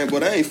everything,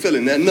 but I ain't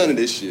feeling that, none of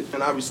this shit.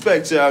 And I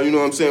respect y'all, you know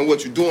what I'm saying,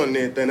 what you doing and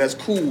everything, that's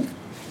cool.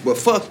 But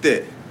fuck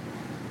that.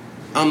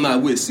 I'm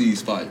not with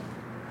ceasefire.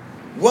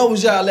 What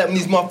was y'all letting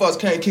these motherfuckers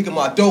can't kicking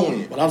my door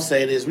in? What I'm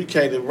saying is we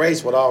can't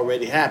erase what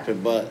already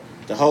happened, but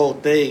the whole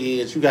thing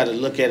is you got to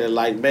look at it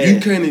like, man.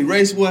 You can't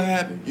erase what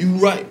happened. You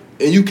right.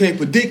 And you can't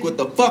predict what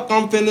the fuck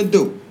I'm finna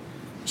do.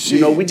 Shit.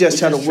 You know, we just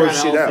trying to work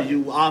shit out.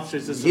 You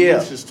options and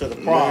solutions to the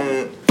problem.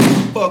 Man,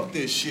 fuck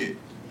this shit.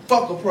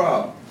 Fuck a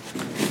problem.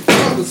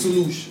 Fuck a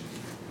solution.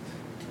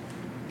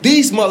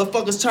 These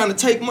motherfuckers trying to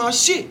take my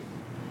shit.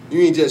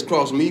 You ain't just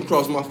cross me, you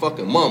cross my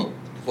fucking mama.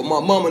 For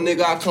my mama,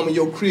 nigga, I come in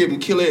your crib and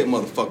kill every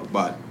motherfucker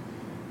body.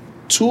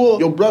 Two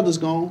of your brothers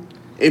gone.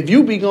 If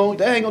you be gone,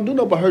 that ain't gonna do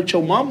nothing but hurt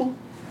your mama.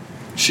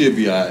 She'll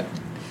be alright.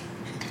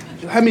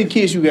 How many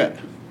kids you got?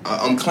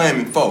 I'm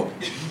claiming 4.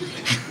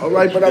 All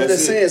right, but I'm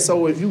just saying,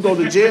 so if you go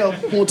to jail,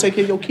 who gonna take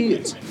care of your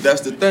kids? That's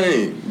the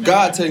thing.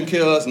 God taking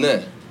care of us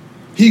now.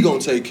 He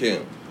gonna take care of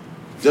them.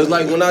 Just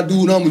like when I do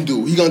what I'm gonna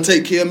do, he gonna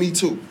take care of me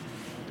too.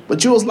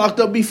 But you was locked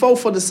up before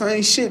for the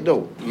same shit,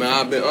 though.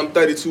 Man, I'm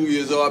 32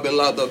 years old. I've been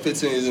locked up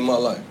 15 years in my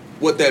life.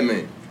 What that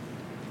mean?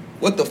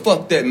 What the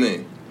fuck that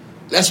mean?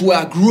 That's where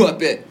I grew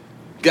up at.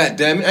 God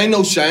damn it. Ain't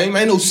no shame.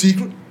 Ain't no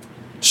secret.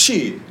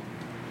 Shit.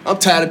 I'm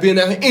tired of being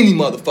out here any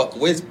motherfucker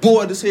way. It's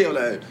bored as hell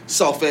out here.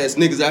 Soft-ass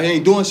niggas out here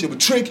ain't doing shit but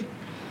drinking.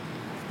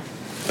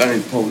 That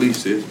ain't the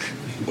police, is it?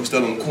 What's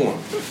that on the corner?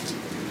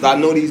 I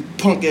know these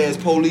punk-ass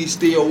police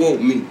still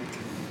want me.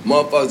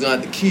 Motherfuckers gonna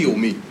have to kill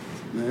me.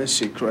 Man, that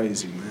shit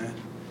crazy, man.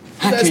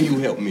 How can you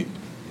help me?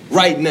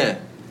 Right now.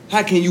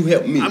 How can you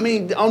help me? I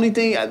mean, the only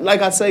thing,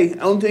 like I say,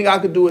 the only thing I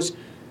could do is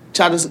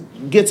try to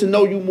get to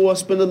know you more,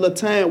 spend a little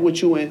time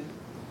with you, and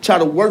try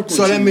to work with you.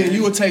 So that means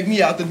you will take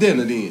me out to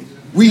dinner then?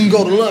 We can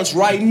go to lunch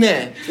right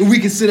now, and we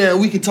can sit down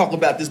and we can talk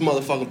about this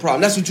motherfucking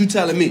problem. That's what you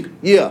telling me?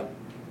 Yeah.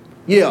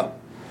 Yeah.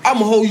 I'm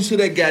gonna hold you to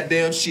that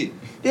goddamn shit.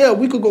 Yeah,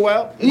 we could go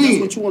out. If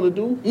that's what you want to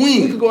do.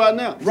 We could go out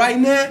now. Right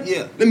now?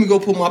 Yeah. Let me go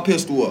put my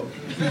pistol up.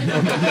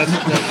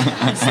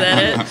 Is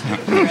that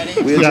it?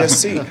 Ready? We'll just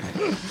see.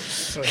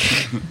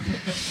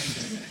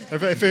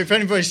 If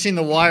anybody's seen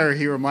The Wire,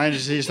 he reminds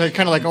us, he's like,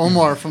 kind of like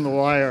Omar from The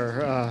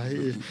Wire.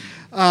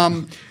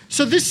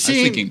 So this scene... I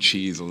was thinking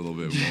cheese a little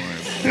bit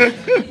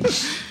more.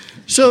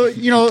 So,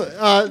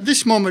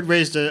 this moment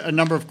raised a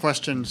number of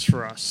questions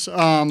for us.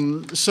 A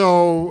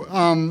little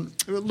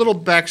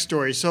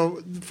backstory.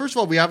 So, first of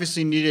all, we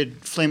obviously needed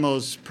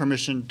Flamo's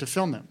permission to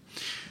film him.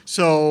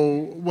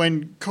 So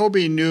when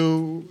Kobe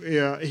knew,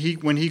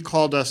 when he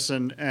called us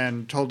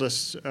and told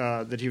us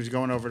that he was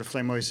going over to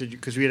Flamo, he said,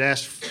 because we had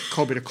asked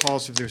Kobe to call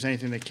us if there was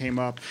anything that came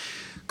up.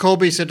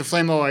 Kobe said to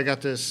Flamo, I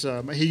got this,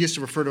 he used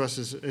to refer to us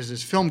as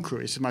his film crew.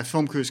 He said, my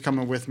film crew's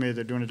coming with me,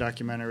 they're doing a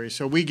documentary.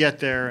 So we get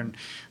there, and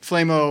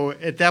Flamo,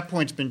 at that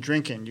point, has been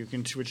drinking,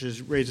 which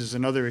raises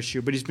another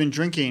issue, but he's been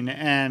drinking,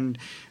 and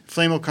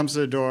Flamo comes to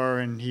the door,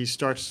 and he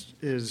starts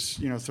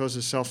throws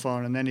his cell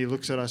phone, and then he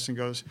looks at us and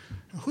goes,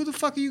 who the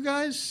fuck are you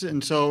guys?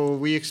 And so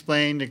we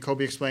explained, and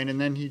Kobe explained, and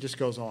then he just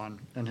goes on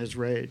in his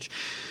rage.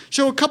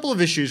 So a couple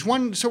of issues.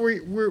 One, so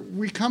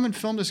we come and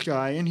film this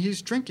guy, and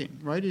he's drinking,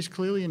 right? He's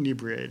clearly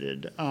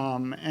inebriated.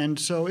 And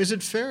so is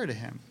it fair to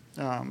him?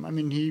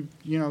 He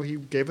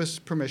gave us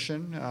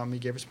permission. He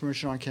gave us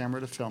permission on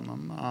camera to film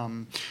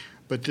him.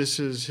 But this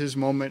is his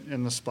moment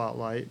in the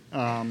spotlight.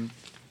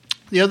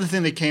 The other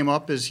thing that came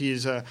up is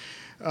he's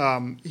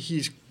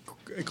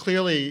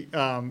clearly,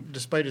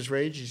 despite his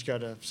rage, he's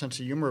got a sense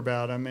of humor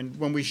about him. And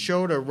when we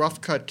showed a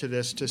rough cut to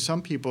this to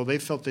some people, they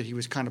felt that he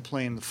was kind of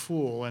playing the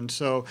fool. And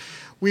so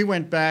we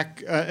went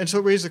back, and so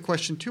it raised the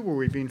question too: were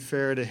we being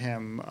fair to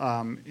him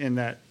in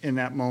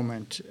that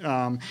moment?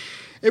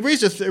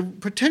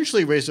 It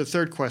potentially raised a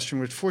third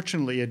question, which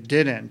fortunately it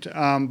didn't.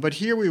 But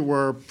here we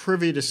were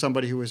privy to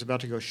somebody who was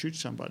about to go shoot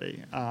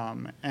somebody,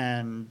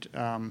 and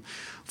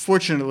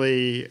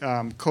fortunately,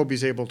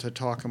 Kobe's able to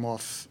talk him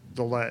off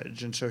the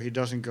ledge, and so he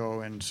doesn't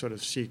go and sort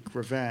of seek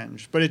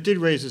revenge. But it did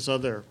raise this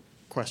other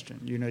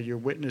question. You're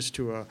witness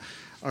to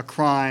a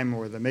crime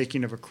or the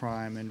making of a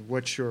crime, and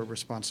what's your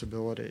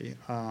responsibility?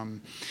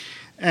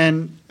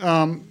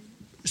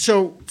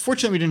 So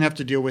fortunately, we didn't have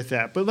to deal with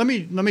that. But let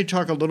me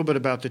talk a little bit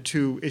about the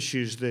two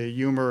issues: the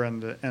humor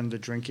and the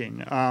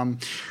drinking.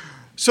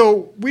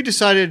 So we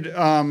decided,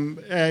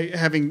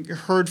 having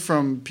heard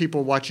from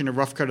people watching a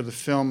rough cut of the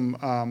film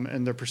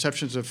and their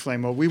perceptions of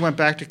Flamo, we went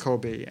back to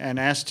Kobe and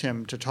asked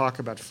him to talk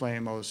about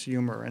Flamo's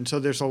humor. And so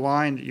there's a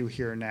line that you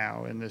hear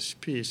now in this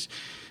piece,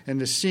 in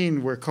this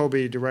scene, where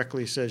Kobe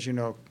directly says,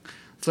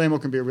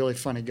 Flamo can be a really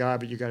funny guy,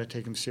 but you got to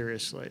take him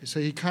seriously. So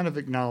he kind of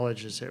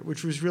acknowledges it,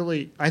 which was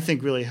really, I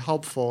think, really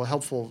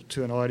helpful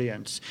to an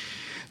audience.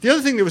 The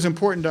other thing that was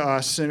important to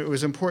us, and it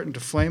was important to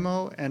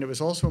Flamo, and it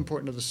was also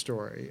important to the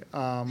story,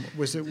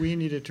 was that we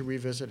needed to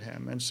revisit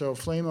him. And so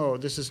Flamo,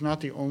 this is not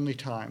the only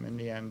time in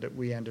the end that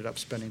we ended up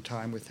spending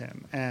time with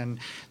him. And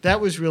that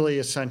was really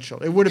essential.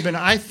 It would have been,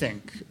 I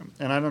think,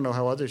 and I don't know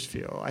how others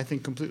feel, I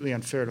think completely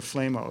unfair to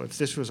Flamo if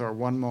this was our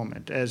one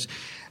moment.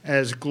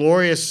 As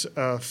glorious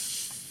a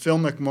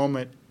filmic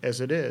moment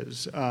as it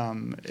is,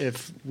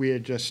 if we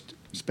had just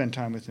spent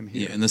time with him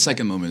here. Yeah, and the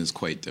second moment is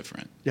quite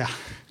different. Yeah.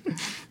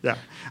 Yeah.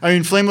 I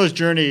mean, Flamo's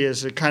journey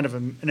is a kind of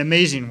an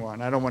amazing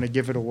one. I don't want to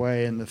give it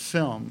away in the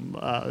film.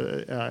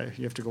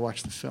 You have to go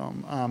watch the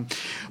film.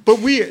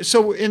 But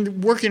so in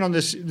working on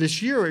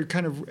this year, it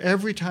kind of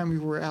every time we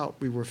were out,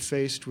 we were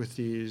faced with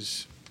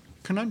these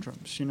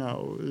conundrums.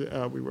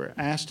 We were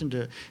asked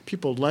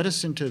people led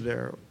us into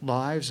their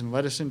lives and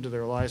led us into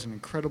their lives in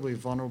incredibly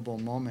vulnerable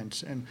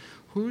moments. And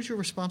who's your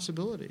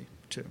responsibility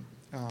to?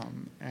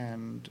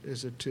 And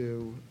is it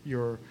to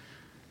your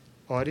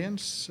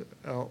audience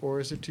or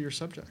is it to your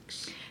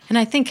subjects? And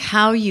I think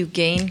how you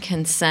gain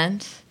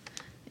consent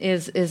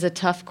is a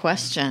tough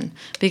question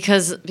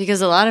because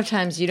a lot of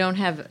times you don't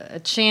have a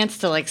chance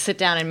to like sit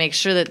down and make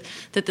sure that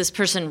this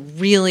person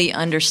really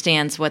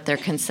understands what they're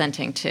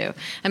consenting to.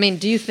 I mean,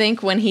 do you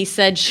think when he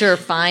said sure,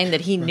 fine,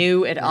 that he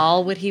knew at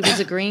all what he was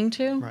agreeing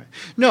to? Right.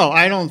 No,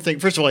 I don't think.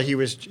 First of all, he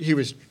was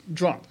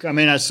drunk. I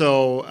mean,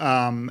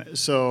 to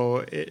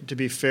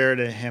be fair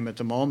to him at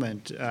the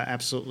moment,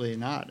 absolutely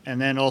not.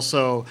 And then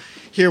also,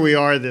 here we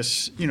are,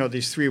 these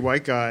three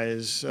white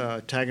guys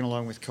tagging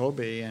along with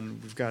Kobe,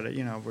 and we've got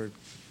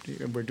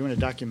we're doing a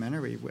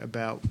documentary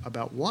about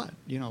what?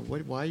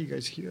 Why are you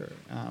guys here?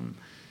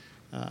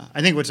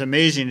 I think what's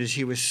amazing is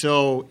he was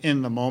so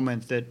in the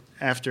moment that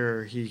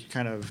after he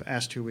kind of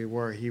asked who we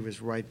were, he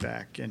was right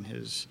back in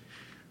his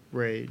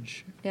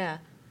rage. Yeah.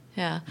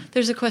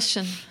 There's a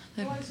question.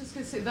 Well, I was just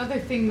going to say, the other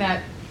thing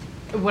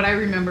what I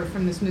remember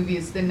from this movie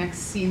is the next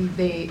scene,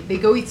 they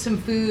go eat some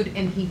food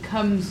and he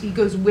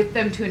goes with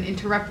them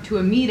to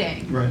a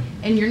meeting. Right.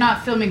 And you're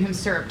not filming him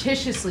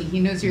surreptitiously. He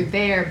knows you're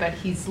there, but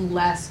he's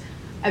less,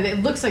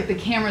 it looks like the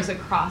camera's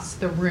across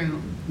the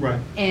room. Right.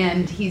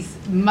 And he's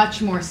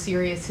much more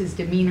serious. His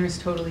demeanor's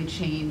totally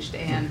changed.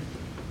 And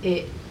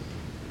it,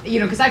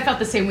 because I felt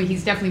the same way.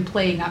 He's definitely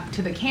playing up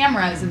to the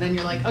cameras, and then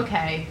you're like,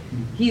 okay,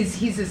 he's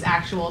this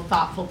actual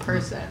thoughtful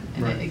person.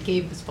 And right. it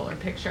gave this fuller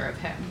picture of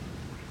him.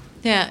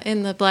 Yeah,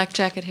 in the black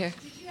jacket here.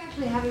 Did you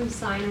actually have him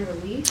sign a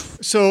release?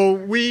 So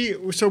we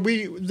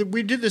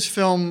did this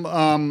film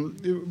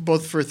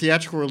both for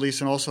theatrical release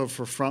and also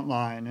for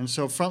Frontline. And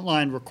so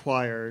Frontline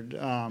required,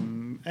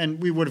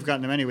 and we would have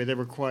gotten them anyway, they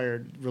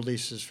required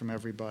releases from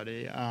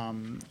everybody.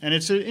 And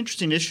it's an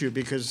interesting issue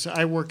because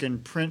I work in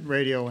print,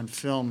 radio, and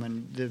film,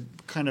 and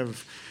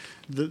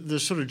the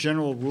sort of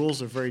general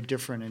rules are very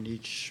different in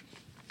each.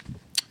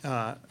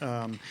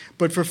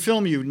 But for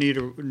film, you need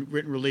a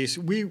written release.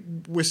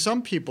 With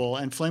some people,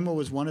 and Flamo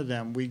was one of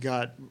them, we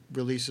got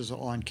releases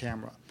on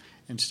camera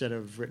instead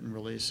of written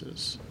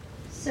releases.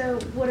 So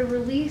what a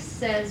release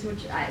says,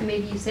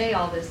 maybe you say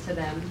all this to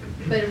them,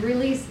 but a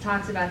release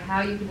talks about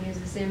how you can use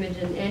this image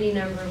in any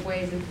number of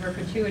ways in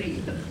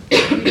perpetuity.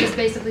 You just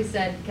basically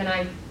said, can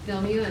I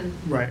film you? And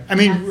right. I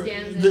mean,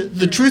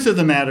 the truth of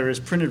the matter is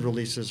printed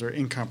releases are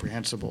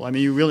incomprehensible. I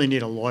mean, you really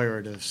need a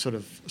lawyer to sort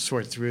of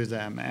sort through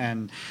them.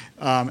 And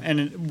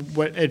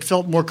it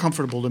felt more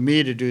comfortable to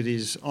me to do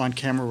these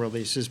on-camera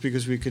releases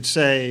because we could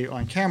say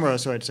on camera,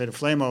 so I'd say to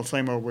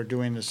Flamo, we're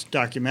doing this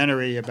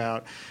documentary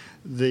about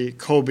the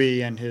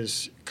Kobe and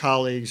his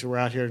colleagues who are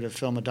out here to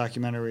film a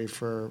documentary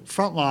for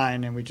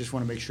Frontline, and we just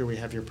want to make sure we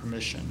have your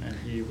permission. And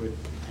he would.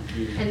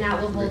 And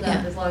that will hold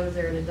up as long as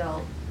they're an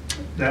adult.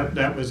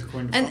 That was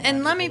according to Frontline.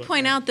 And let me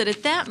point out that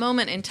at that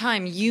moment in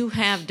time, you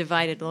have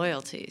divided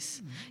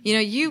loyalties.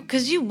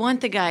 Because you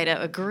want the guy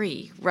to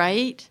agree,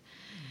 right?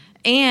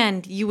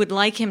 And you would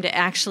like him to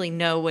actually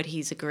know what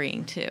he's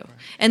agreeing to.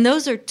 And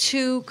those are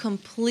two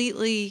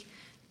completely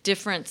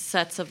different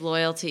sets of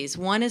loyalties.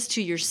 One is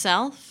to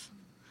yourself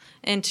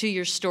and to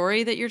your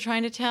story that you're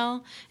trying to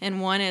tell,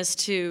 and one is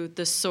to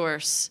the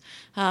source.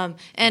 And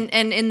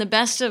in the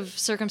best of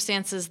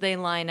circumstances, they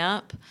line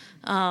up.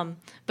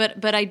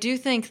 But I do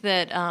think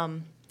that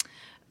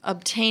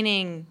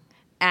obtaining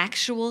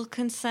actual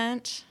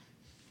consent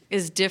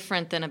is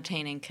different than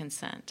obtaining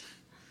consent.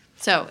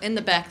 So, in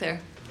the back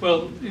there.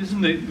 Well,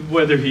 isn't it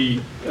whether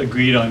he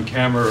agreed on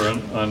camera or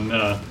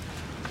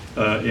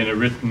in a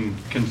written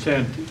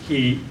consent,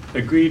 he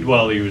agreed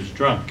while he was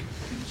drunk.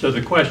 So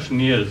the question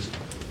is,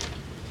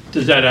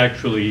 does that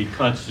actually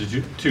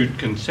constitute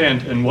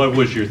consent, and what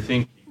was your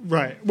thinking?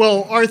 Right.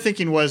 Well, our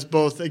thinking was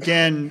both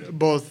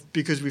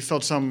because we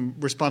felt some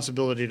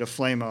responsibility to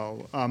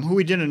Flamo, who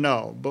we didn't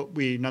know, but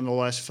we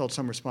nonetheless felt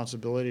some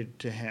responsibility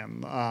to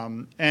him,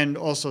 and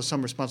also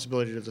some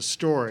responsibility to the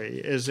story,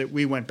 is that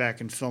we went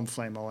back and filmed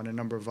Flamo on a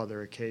number of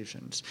other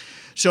occasions.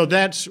 So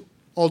that's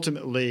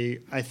ultimately,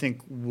 I think,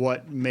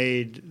 what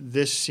made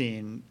this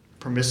scene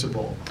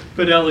permissible.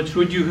 But Alex,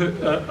 would you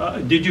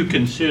did you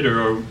consider,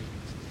 or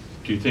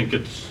do you think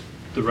it's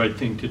the right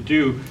thing to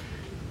do,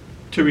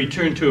 to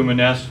return to him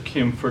and ask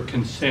him for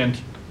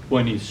consent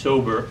when he's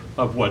sober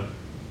of what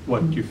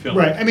you filmed?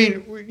 Right. I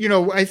mean,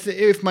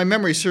 if my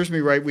memory serves me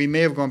right, we may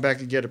have gone back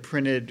and get it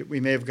printed.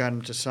 We may have gotten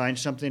him to sign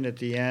something at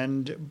the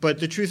end. But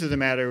the truth of the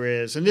matter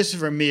is, and this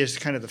for me is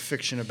kind of the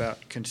fiction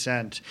about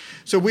consent.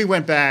 So we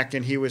went back,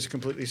 and he was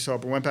completely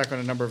sober. Went back on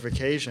a number of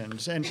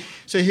occasions, and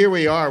so here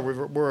we are.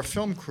 We're a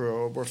film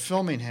crew. We're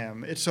filming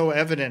him. It's so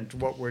evident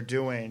what we're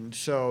doing.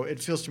 So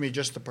it feels to me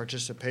just the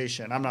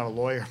participation. I'm not a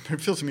lawyer, but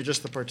it feels to me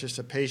just the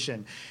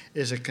participation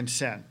is a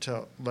consent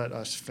to let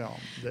us film.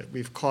 That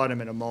we've caught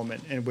him in a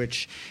moment in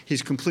which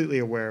he's completely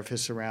aware of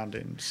his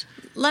surroundings.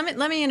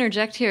 Let me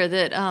interject here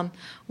that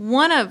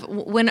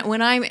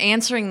when I'm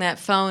answering that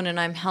phone and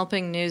I'm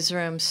helping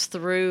newsrooms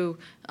through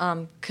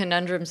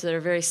conundrums that are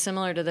very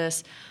similar to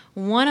this,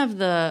 one of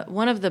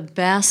the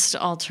best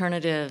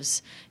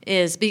alternatives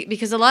is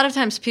because a lot of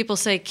times people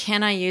say,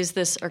 "Can I use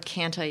this or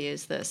can't I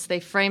use this?" They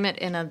frame it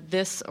in a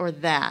this or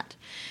that,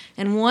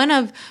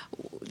 and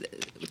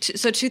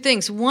two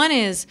things. One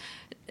is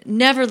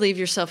never leave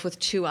yourself with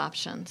two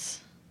options.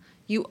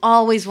 You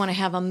always want to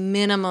have a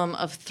minimum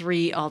of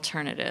 3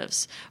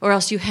 alternatives, or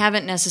else you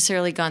haven't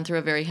necessarily gone through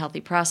a very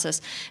healthy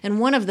process. And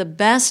one of the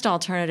best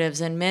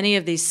alternatives in many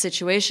of these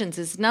situations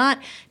is not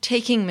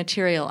taking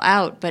material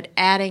out, but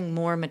adding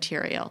more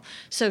material.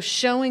 So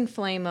showing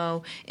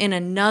Flamo in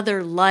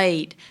another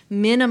light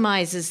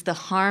minimizes the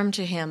harm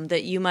to him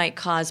that you might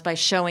cause by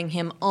showing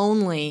him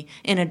only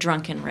in a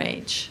drunken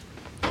rage.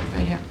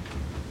 Right here.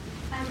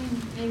 I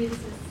mean, maybe this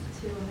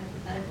is too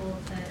hypothetical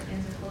to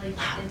answer fully,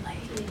 but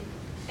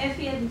if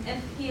he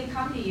had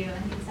come to you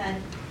and he said,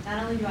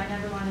 not only do I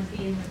never want to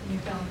be in your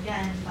film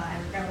again, but I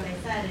regret what I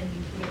said, and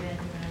you tweeted it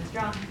when I was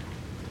drunk,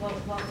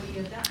 what would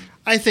you have done?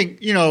 I think,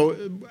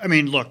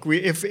 look,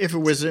 if it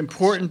was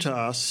important to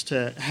us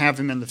to have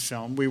him in the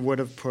film, we would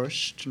have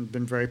pushed and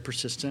been very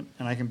persistent,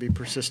 and I can be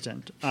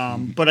persistent.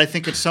 But I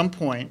think at some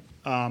point,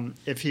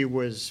 if he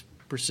was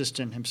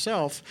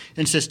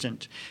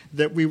insistent,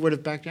 that we would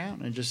have backed down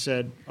and just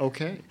said,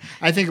 okay.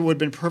 I think it would have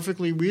been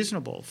perfectly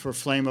reasonable for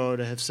Flamo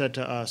to have said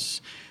to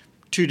us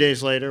 2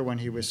 days later when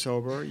he was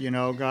sober,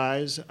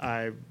 guys,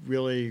 I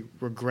really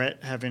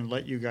regret having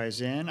let you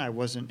guys in. I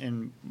wasn't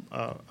in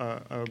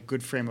a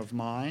good frame of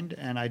mind,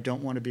 and I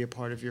don't want to be a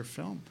part of your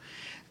film.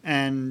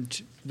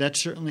 And that's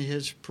certainly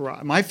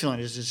my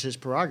feeling is it's his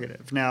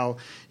prerogative. Now,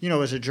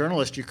 as a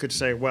journalist, you could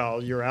say,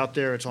 well, you're out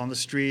there, it's on the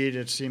street,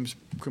 it seems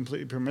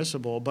completely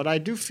permissible. But I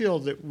do feel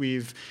that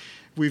we've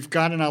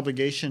got an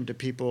obligation to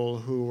people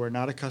who are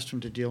not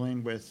accustomed to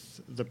dealing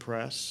with the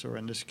press, or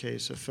in this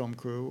case, a film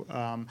crew,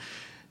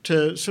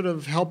 to sort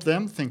of help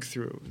them think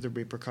through the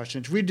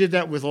repercussions. We did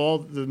that with all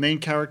the main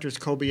characters,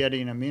 Kobe,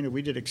 Eddie, and Amina.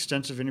 We did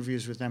extensive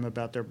interviews with them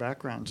about their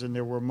backgrounds, and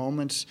there were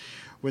moments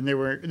when they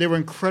were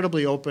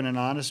incredibly open and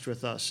honest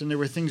with us, and there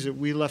were things that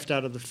we left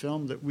out of the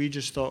film that we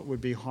just thought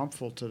would be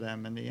harmful to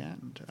them in the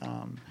end.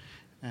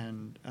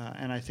 And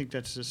I think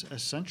that's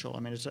essential. I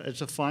mean,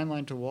 it's a fine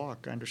line to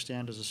walk, I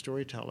understand, as a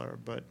storyteller,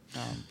 but...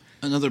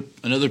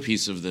 Another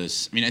piece of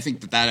this, I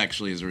think that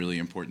actually is a really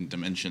important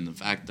dimension, the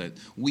fact that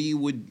we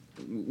would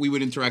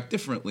interact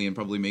differently and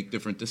probably make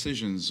different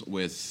decisions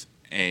with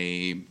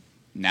a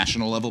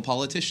national level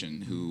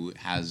politician who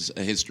has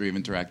a history of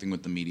interacting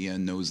with the media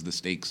and knows the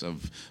stakes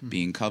of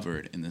being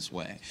covered in this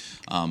way.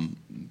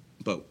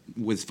 But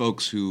with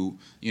folks who,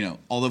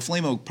 although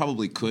Flamo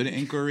probably could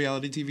anchor a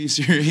reality TV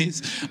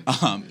series,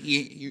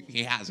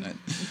 he hasn't.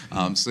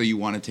 So you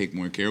want to take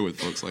more care with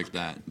folks like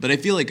that. But I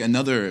feel like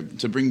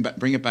to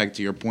bring it back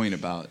to your point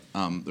about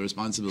the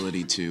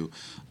responsibility to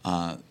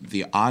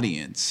the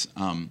audience,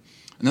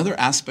 another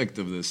aspect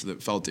of this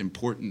that felt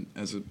important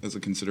as a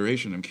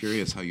consideration, I'm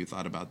curious how you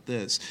thought about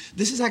this.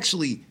 This is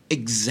actually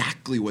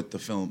exactly what the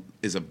film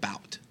is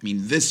about.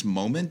 This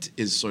moment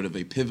is sort of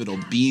a pivotal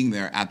being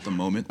there at the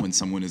moment when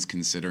someone is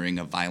considering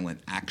a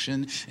violent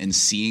action and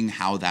seeing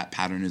how that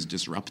pattern is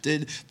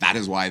disrupted. That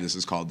is why this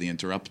is called The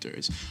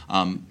Interrupters.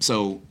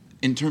 So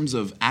in terms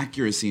of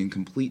accuracy and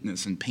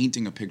completeness and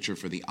painting a picture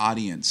for the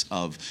audience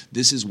of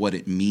this is what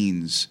it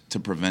means to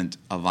prevent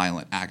a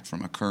violent act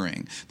from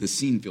occurring, the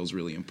scene feels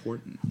really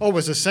important. Oh, it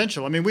was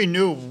essential. We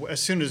knew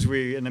as soon as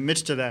in the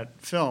midst of that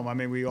film,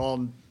 we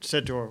all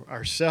said to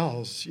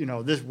ourselves,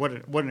 this what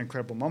an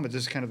incredible moment.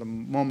 This is kind of the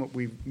moment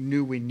we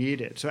knew we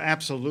needed. So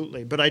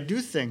absolutely. But I do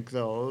think,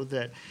 though,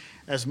 that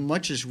as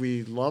much as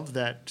we love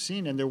that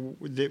scene,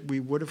 that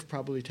we would have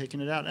probably taken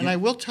it out. And I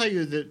will tell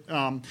you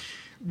that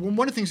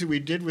one of the things that we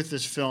did with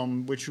this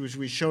film, which was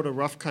we showed a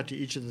rough cut to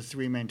each of the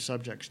 3 main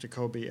subjects, to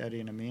Kobe, Eddie,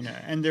 and Amina.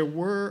 And there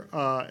were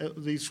at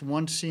least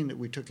one scene that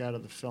we took out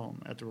of the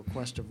film at the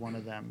request of one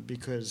of them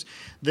because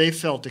they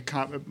felt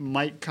it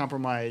might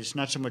compromise,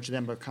 not so much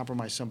them, but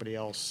compromise somebody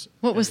else.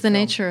 What was the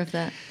nature of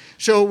that?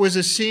 So it was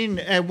a scene,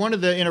 one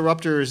of the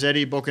interrupters,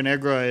 Eddie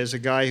Bocanegra, is a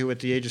guy who at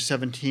the age of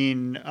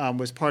 17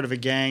 was part of a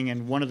gang,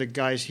 and one of the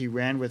guys he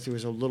ran with, who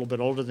was a little bit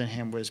older than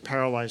him, was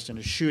paralyzed in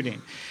a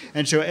shooting.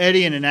 And so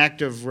Eddie, in an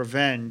act of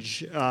revenge,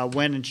 revenge,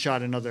 went and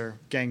shot another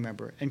gang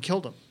member and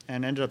killed him,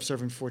 and ended up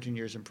serving 14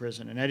 years in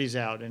prison. And Eddie's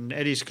out. And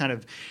Eddie's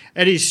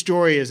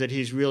story is that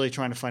he's really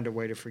trying to find a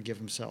way to forgive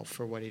himself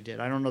for what he did.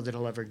 I don't know that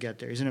he'll ever get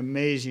there. He's an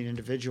amazing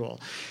individual.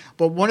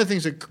 But one of the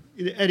things that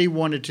Eddie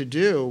wanted to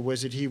do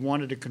was that he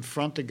wanted to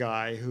confront the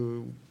guy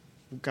who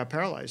got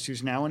paralyzed,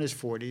 who's now in his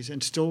 40s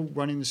and still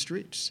running the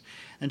streets.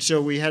 And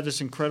so we had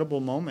this incredible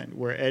moment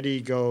where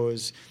Eddie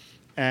goes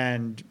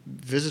and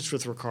visits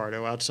with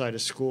Ricardo outside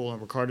of school,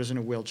 and Ricardo's in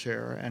a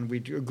wheelchair, and we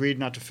agreed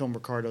not to film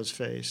Ricardo's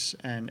face.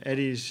 And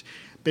Eddie's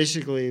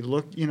basically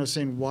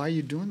saying, "Why are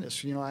you doing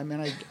this?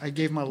 I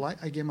gave my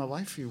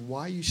life for you.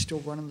 Why are you still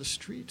running the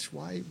streets?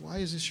 Why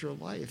is this your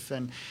life?"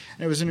 And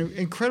it was an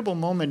incredible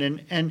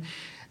moment. And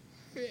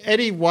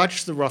Eddie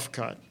watched the rough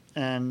cut,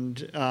 and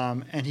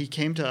he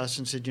came to us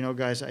and said,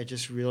 "Guys,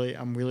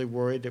 I'm really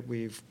worried that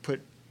we've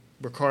put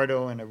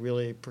Ricardo in a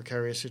really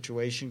precarious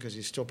situation because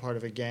he's still part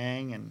of a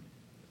gang." And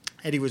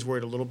Eddie was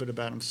worried a little bit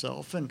about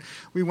himself. And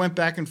we went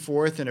back and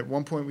forth, and at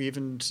one point we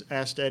even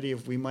asked Eddie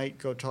if we might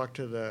go talk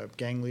to the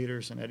gang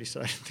leaders, and Eddie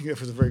said, "I think that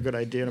was a very good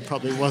idea," and it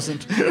probably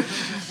wasn't.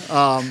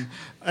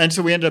 And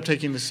so we ended up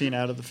taking the scene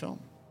out of the film.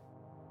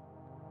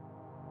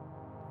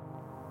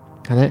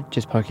 Hello,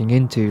 just poking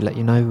in to let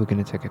you know we're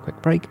going to take a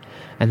quick break,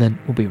 and then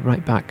we'll be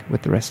right back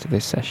with the rest of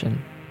this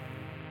session.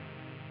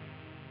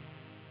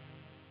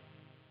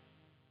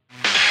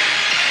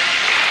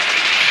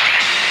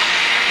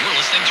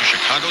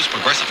 Chicago's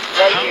Progressive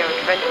Radio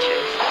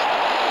Adventures.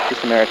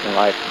 Just American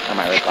Life, am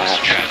I right,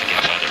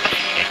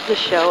 Glass? The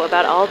show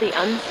about all the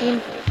unseen.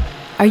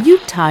 Are you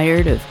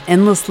tired of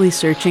endlessly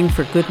searching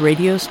for good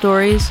radio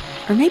stories?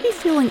 Or maybe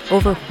feeling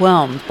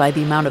overwhelmed by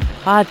the amount of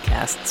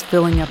podcasts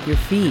filling up your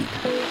feed?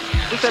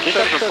 This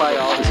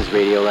is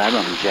Radio Lab.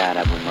 I'm Jad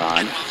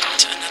Abumrad.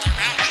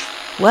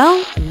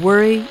 Well,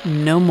 worry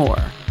no more,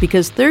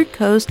 because Third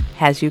Coast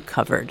has you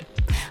covered.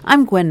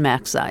 I'm Gwen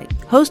Maxey,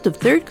 host of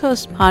Third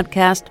Coast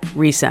podcast,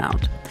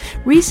 Resound.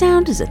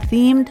 Resound is a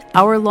themed,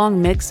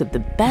 hour-long mix of the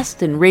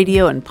best in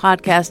radio and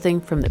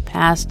podcasting from the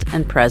past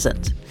and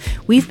present.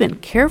 We've been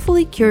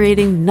carefully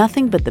curating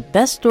nothing but the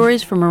best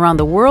stories from around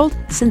the world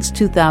since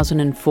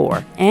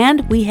 2004,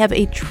 and we have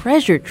a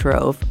treasure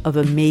trove of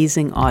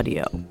amazing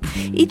audio.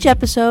 Each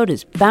episode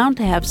is bound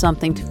to have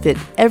something to fit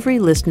every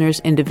listener's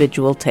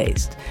individual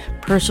taste.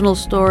 Personal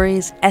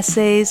stories,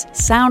 essays,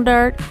 sound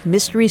art,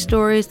 mystery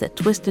stories that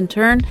twist and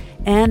turn,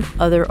 and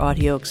other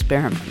audio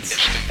experiments.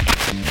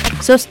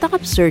 So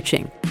stop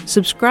searching.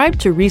 Subscribe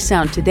to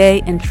Resound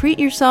today and treat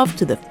yourself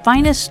to the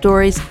finest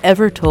stories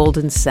ever told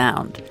in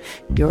sound.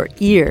 Your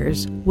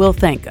ears will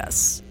thank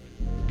us.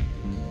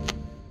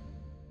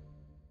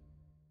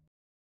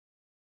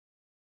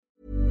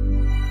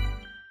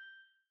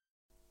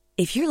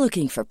 If you're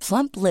looking for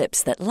plump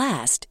lips that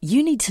last,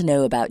 you need to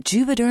know about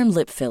Juvederm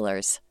lip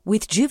fillers.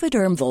 With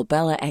Juvederm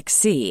Volbella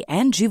XC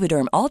and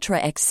Juvederm Ultra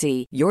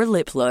XC, your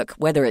lip look,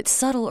 whether it's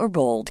subtle or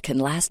bold, can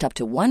last up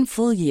to 1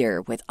 full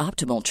year with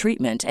optimal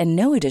treatment and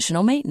no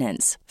additional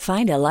maintenance.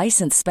 Find a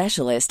licensed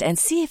specialist and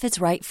see if it's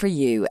right for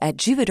you at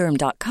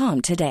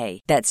Juvederm.com today.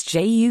 That's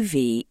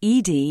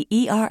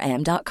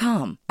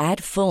JUVEDERM.com.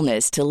 Add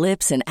fullness to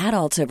lips in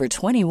adults over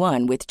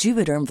 21 with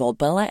Juvederm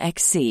Volbella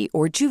XC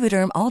or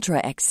Juvederm Ultra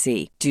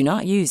XC. Do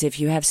not use if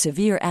you have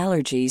severe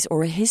allergies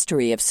or a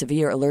history of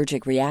severe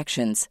allergic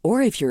reactions,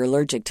 or if you're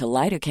allergic to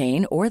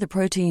lidocaine or the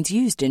proteins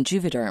used in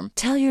Juvederm.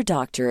 Tell your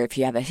doctor if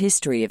you have a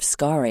history of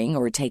scarring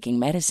or taking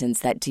medicines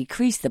that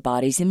decrease the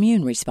body's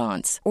immune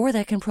response or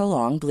that can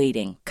prolong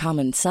bleeding.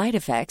 Common side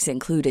effects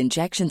include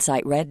injection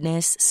site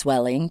redness,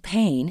 swelling,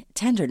 pain,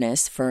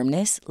 tenderness,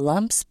 firmness,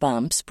 lumps,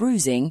 bumps,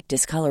 bruising,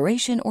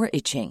 discoloration, or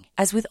itching.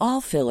 As with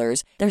all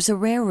fillers, there's a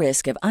rare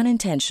risk of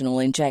unintentional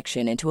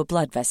injection into a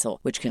blood vessel,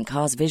 which can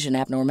cause vision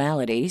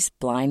abnormalities,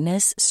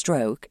 blindness,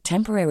 stroke,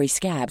 temporary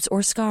scabs,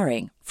 or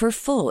scarring. For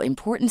full,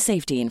 important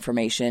safety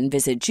information,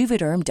 visit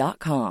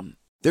Juvederm.com.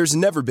 There's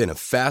never been a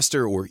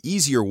faster or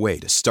easier way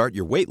to start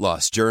your weight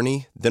loss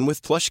journey than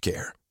with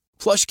PlushCare.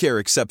 PlushCare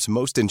accepts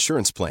most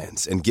insurance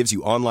plans and gives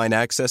you online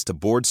access to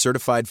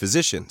board-certified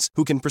physicians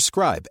who can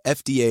prescribe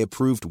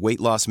FDA-approved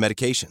weight loss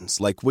medications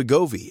like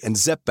Wegovy and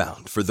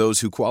Zepbound for those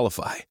who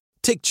qualify.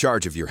 Take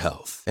charge of your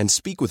health and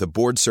speak with a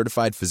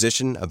board-certified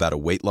physician about a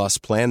weight loss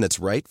plan that's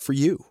right for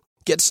you.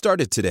 Get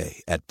started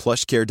today at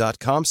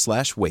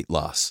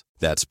plushcare.com/weight-loss.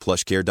 That's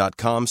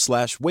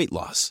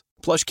plushcare.com/weight-loss.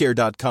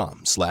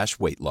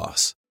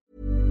 plushcare.com/weight-loss.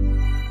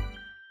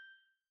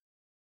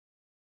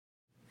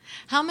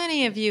 How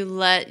many of you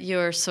let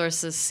your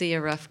sources see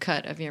a rough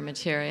cut of your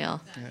material?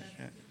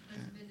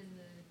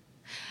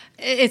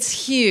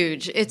 It's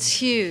huge. It's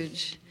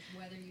huge.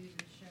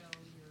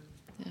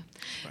 Yeah.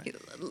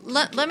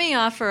 Let me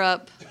offer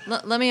up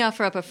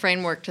a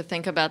framework to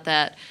think about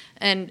that.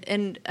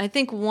 And I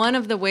think one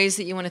of the ways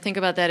that you want to think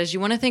about that is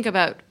you want to think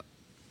about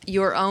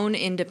your own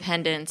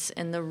independence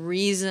and the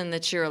reason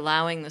that you're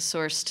allowing the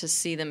source to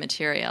see the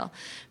material,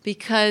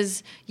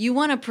 because you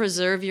want to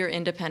preserve your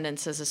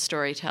independence as a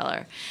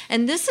storyteller.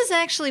 And this is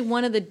actually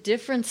one of the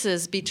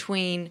differences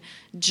between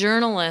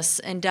journalists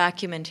and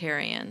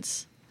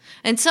documentarians.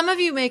 And some of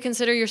you may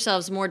consider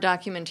yourselves more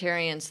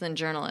documentarians than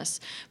journalists,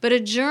 but a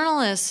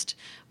journalist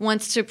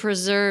wants to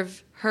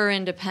preserve her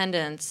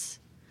independence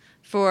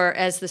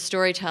as the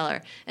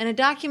storyteller. And a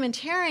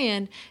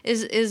documentarian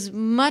is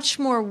much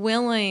more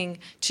willing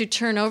to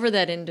turn over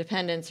that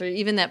independence or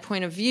even that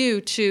point of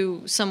view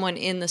to someone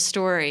in the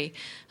story.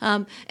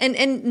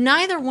 And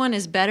neither one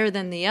is better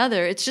than the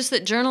other. It's just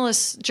that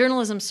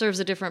journalism serves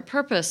a different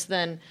purpose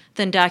than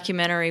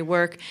documentary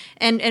work.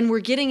 And we're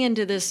getting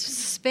into this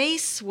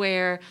space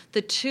where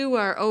the two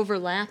are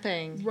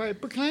overlapping. Right,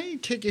 but can I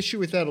take issue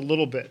with that a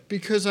little bit?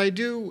 Because I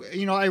do,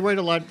 I write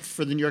a lot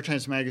for the New York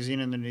Times Magazine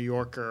and the New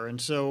Yorker, and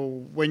so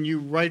when you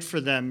write for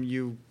them,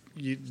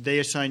 they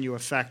assign you a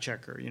fact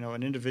checker,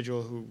 an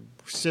individual who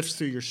sifts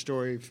through your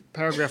story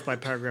paragraph by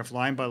paragraph,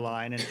 line by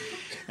line,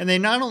 and they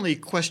not only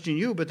question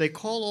you, but they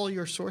call all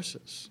your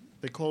sources.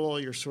 They call all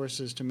your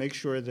sources to make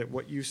sure that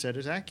what you said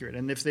is accurate.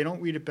 And if they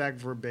don't read it back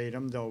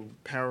verbatim, they'll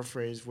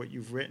paraphrase what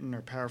you've written or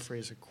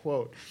paraphrase a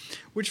quote,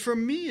 which for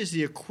me is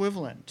the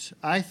equivalent,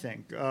 I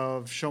think,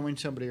 of showing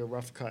somebody a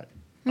rough cut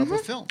of a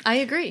film. I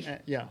agree.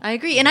 I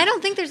agree. And I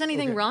don't think there's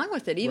anything wrong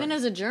with it, even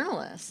as a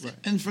journalist. Right.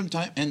 And from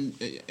time,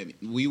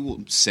 we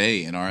will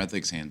say in our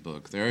ethics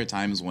handbook, there are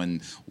times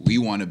when we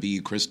want to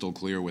be crystal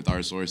clear with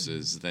our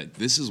sources that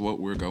this is what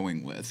we're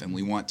going with, and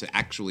we want to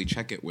actually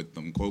check it with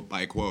them, quote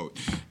by quote,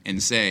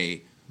 and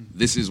say,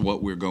 this is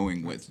what we're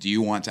going with. Do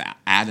you want to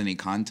add any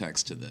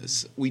context to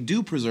this? We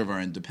do preserve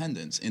our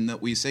independence in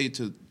that we say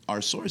to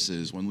our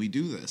sources when we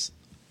do this,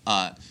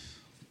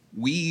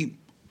 we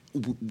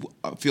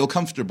feel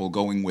comfortable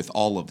going with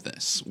all of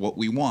this. What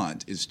we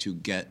want is to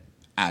get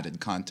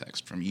added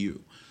context from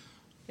you.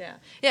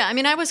 Yeah. I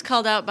mean, I was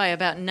called out by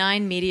about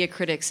 9 media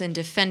critics and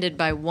defended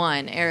by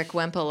one, Eric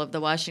Wemple of the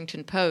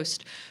Washington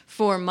Post,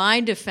 for my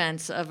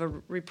defense of a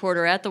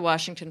reporter at the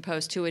Washington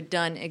Post who had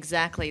done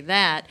exactly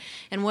that.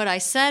 And what I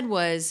said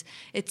was,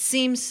 it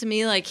seems to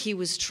me like he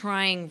was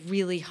trying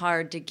really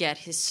hard to get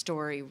his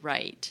story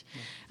right.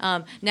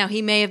 Now,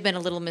 he may have been a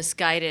little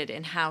misguided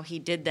in how he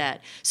did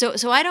that.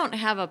 So I don't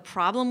have a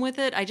problem with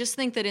it. I just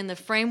think that in the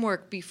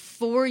framework,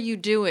 before you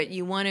do it,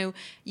 you want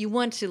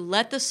to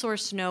let the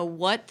source know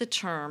what the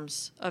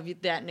terms of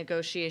that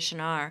negotiation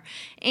are.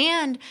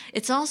 And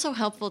it's also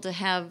helpful to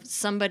have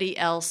somebody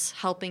else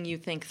helping you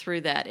think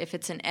through that, if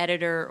it's an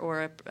editor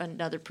or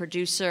another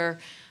producer,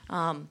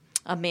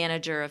 a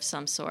manager of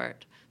some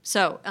sort.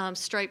 So,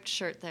 striped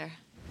shirt there.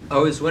 I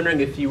was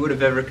wondering if you would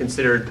have ever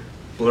considered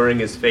blurring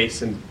his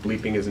face and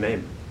bleeping his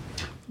name.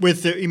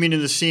 You mean in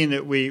the scene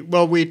that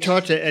we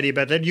talked to Eddie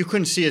about that. You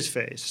couldn't see his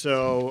face,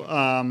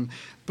 so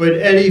but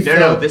Eddie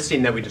No, this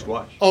scene that we just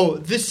watched. Oh,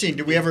 this scene.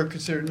 Did we ever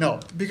consider? No,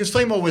 because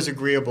Flamo was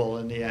agreeable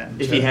in the end.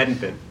 If he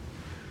hadn't been.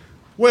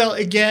 Well,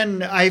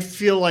 again, I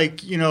feel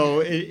like you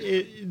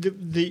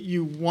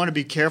want to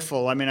be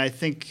careful. I mean, I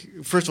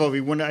think first of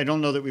all, I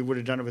don't know that we would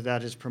have done it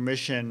without his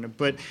permission.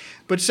 But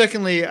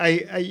secondly,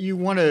 you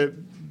want to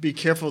be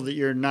careful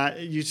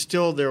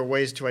that there are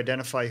ways to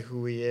identify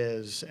who he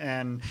is.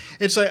 And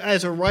it's like,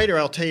 as a writer,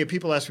 I'll tell you,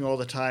 people ask me all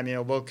the time,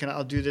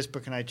 I'll do this,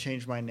 but can I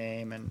change my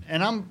name?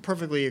 And I'm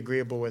perfectly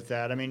agreeable with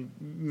that. I mean,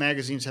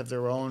 magazines have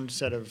their own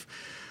set of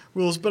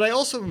rules, but I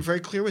also am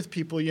very clear with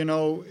people,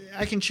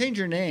 I can change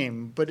your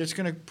name, but it's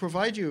going to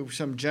provide you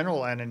some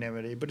general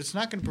anonymity, but it's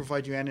not going to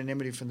provide you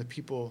anonymity from the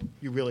people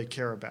you really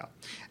care about.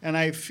 And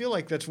I feel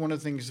like that's one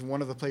of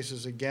the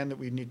places, again, that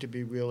we need to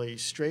be really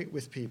straight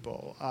with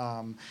people.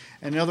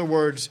 In other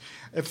words,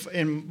 if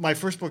in my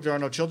first book, There Are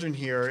No Children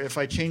Here, if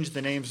I change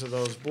the names of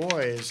those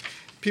boys,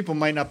 people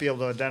might not be able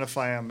to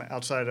identify them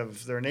outside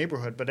of their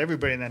neighborhood, but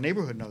everybody in that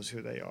neighborhood knows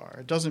who they are.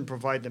 It doesn't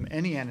provide them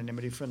any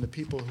anonymity from the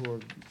people who are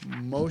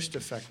most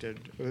affected,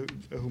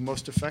 who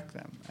most affect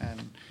them.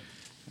 And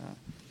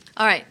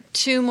all right,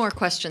 2 more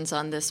questions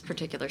on this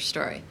particular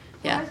story.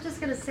 Yeah. Well, I was just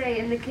going to say,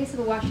 in the case of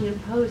the Washington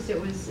Post, it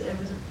was a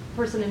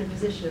person in a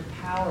position of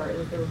power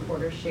that the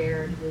reporter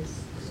shared his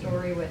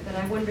story with, and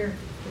I wonder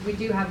if we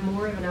do have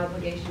more of an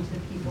obligation to the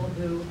people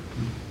who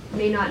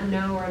may not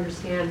know or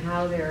understand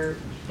how their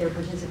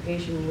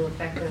participation will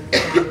affect them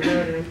down the road.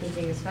 And I'm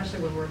thinking,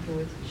 especially when working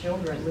with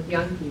children, with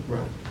young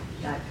people,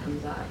 that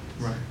comes up.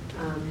 Right.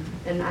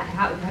 And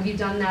have you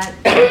done that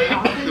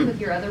often with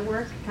your other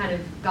work? Kind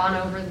of gone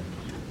over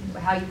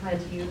how you plan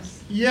to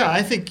use? Yeah,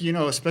 I think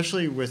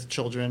especially with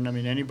children. I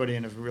mean, anybody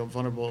in a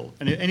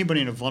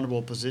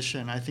vulnerable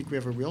position. I think we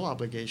have a real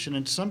obligation,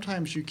 and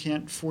sometimes you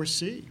can't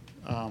foresee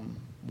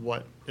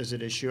what is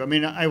at issue. I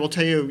mean, I will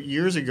tell you,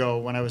 years ago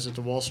when I was at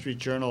the Wall Street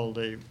Journal,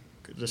 the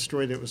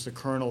story that was the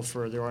kernel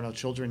for There Are No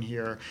Children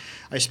Here,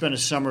 I spent a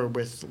summer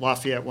with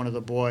Lafayette, one of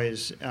the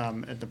boys,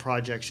 at the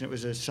projects, and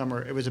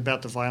it was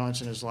about the violence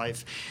in his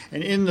life.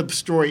 And in the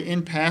story,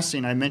 in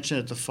passing, I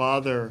mentioned that the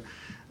father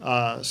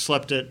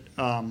slept at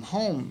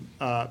home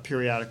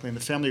periodically, and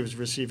the family was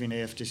receiving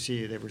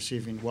AFDC. They were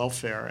receiving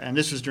welfare, and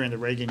this was during the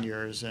Reagan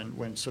years, and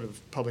when sort of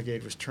public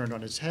aid was turned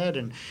on its head.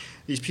 And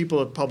these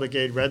people at public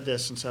aid read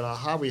this and said,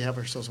 "Aha, we have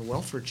ourselves a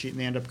welfare cheat," and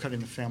they end up cutting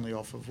the family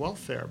off of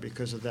welfare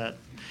because of that.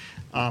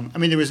 I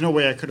mean, there was no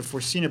way I could have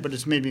foreseen it, but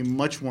it's made me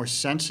much more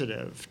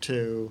sensitive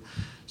to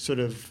sort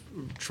of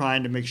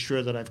trying to make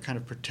sure that I've kind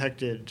of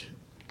protected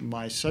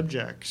my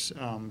subjects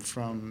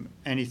from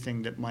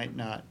anything that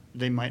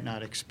they might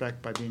not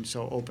expect by being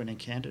so open and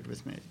candid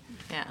with me.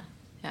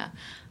 Yeah.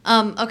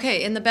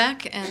 Okay, in the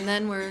back, and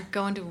then we're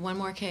going to one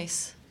more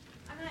case.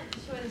 I'm not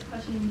sure this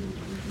question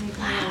makes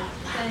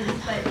any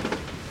sense, but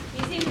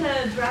you seem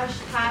to brush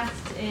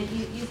past it.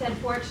 You said,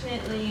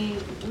 fortunately,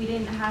 we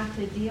didn't have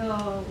to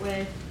deal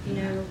with,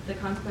 the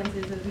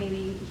consequences of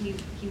maybe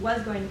he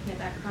was going to commit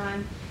that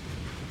crime.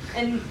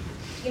 And,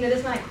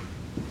 this might,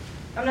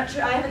 I'm not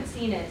sure, I haven't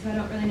seen it, so I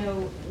don't really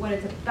know what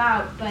it's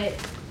about, but,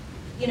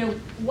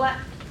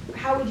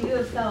 how would you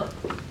have felt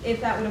if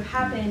that would have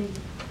happened?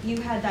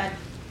 You had that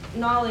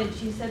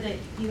knowledge, you said that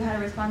you had a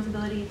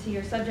responsibility to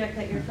your subject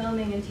that you're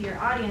filming and to your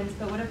audience,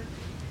 but what if,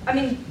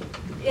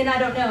 and I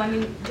don't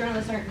know,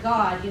 journalists aren't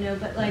God,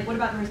 but what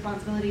about the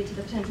responsibility to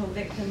the potential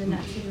victim in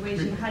that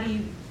situation? How do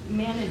you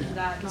manage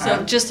that?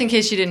 So just in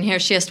case you didn't hear,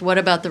 she asked, what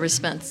about the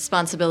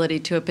responsibility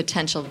to a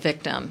potential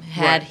victim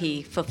had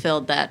he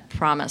fulfilled that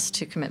promise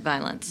to commit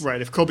violence?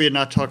 Right, if Kobe had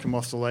not talked him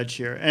off the ledge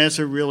here. And it's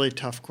a really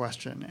tough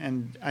question.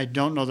 And I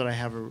don't know that I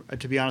have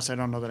to be honest, I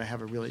don't know that I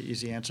have a really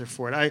easy answer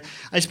for it.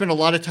 I spend a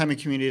lot of time in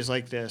communities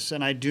like this,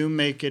 and I do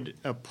make it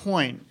a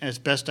point, as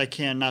best I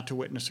can, not to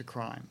witness a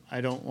crime. I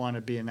don't want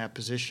to be in that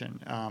position.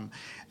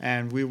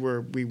 And we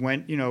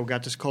went,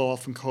 got this call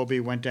from Kobe,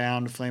 went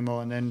down to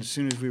Flamo, and then as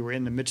soon as we were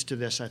in the midst of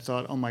this, I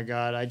thought, oh my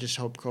God, I just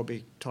hope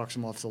Kobe talks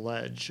him off the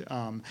ledge,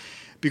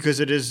 because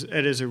it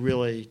is a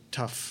really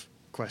tough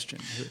question.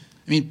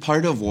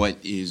 Part of what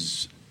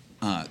is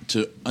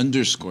to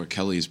underscore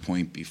Kelly's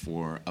point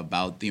before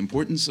about the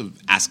importance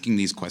of asking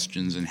these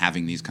questions and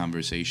having these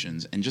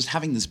conversations and just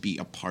having this be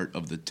a part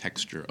of the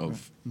texture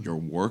of your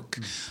work.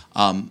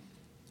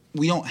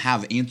 We don't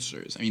have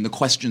answers. The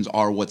questions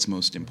are what's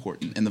most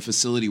important, and the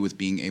facility with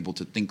being able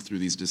to think through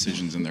these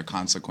decisions and their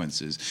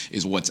consequences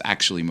is what's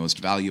actually most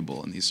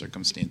valuable in these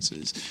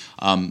circumstances.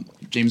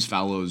 James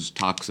Fallows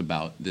talks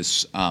about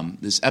this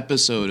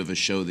episode of a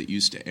show that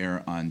used to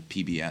air on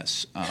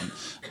PBS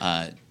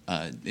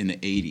in the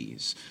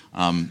 80s.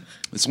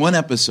 It's one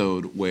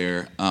episode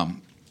where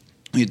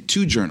we had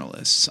two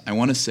journalists. I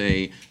want to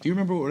say, do you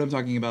remember what I'm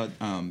talking about?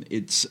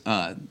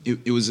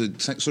 It was a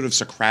sort of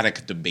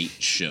Socratic debate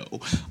show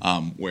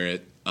where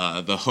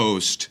the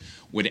host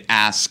would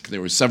ask, there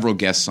were several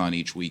guests on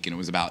each week, and it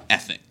was about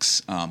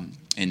ethics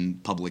in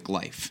public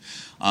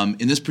life.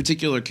 In this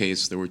particular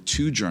case, there were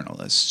two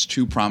journalists,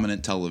 two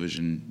prominent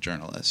television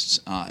journalists,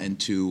 and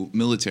two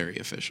military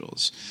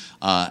officials.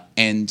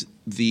 And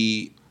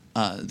the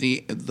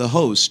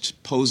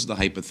host posed the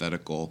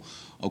hypothetical,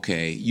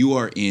 okay, you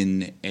are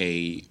in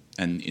an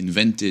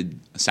invented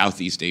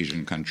Southeast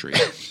Asian country,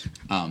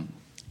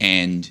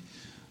 and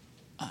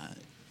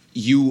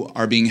you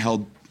are being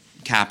held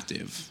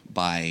captive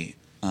by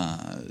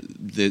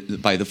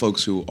the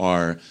folks who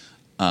are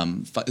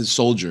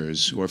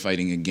soldiers who are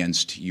fighting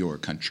against your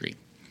country.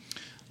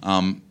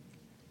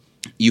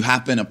 You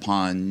happen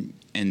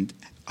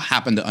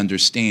to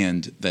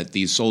understand that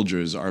these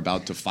soldiers are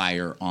about to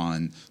fire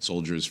on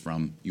soldiers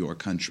from your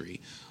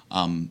country.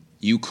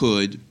 You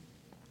could,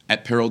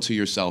 at peril to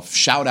yourself,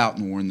 shout out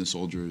and warn the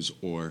soldiers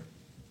or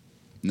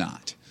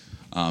not.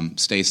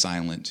 Stay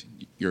silent.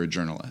 You're a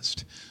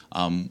journalist.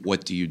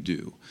 What do you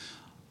do?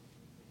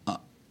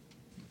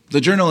 The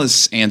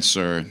journalist's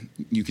answer,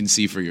 you can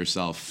see for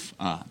yourself.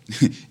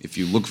 If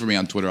you look for me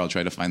on Twitter, I'll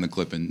try to find the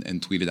clip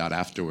and tweet it out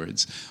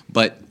afterwards.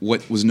 But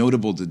what was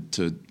notable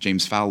to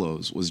James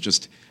Fallows was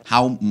just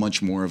how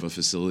much more of a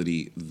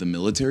facility the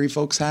military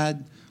folks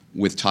had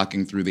with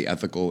talking through the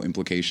ethical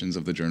implications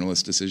of the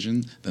journalist's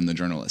decision than the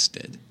journalist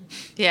did.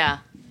 Yeah,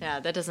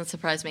 that doesn't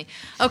surprise me.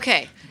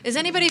 Okay, is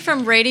anybody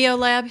from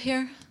Radiolab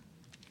here?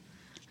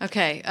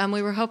 Okay,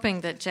 we were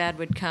hoping that Jad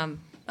would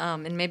come,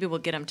 and maybe we'll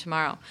get him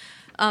tomorrow.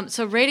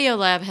 So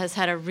Radiolab has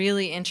had a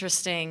really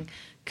interesting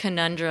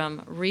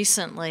conundrum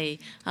recently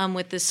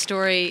with this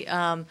story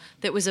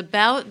that was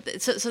about,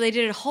 so they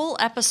did a whole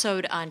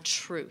episode on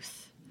truth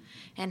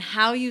and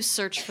how you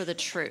search for the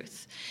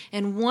truth.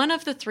 And one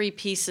of the three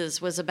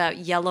pieces was about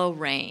yellow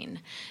rain.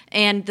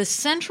 And the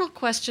central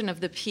question of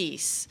the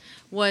piece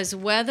was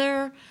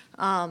whether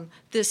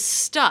this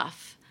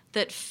stuff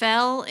that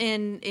fell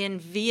in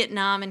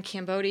Vietnam and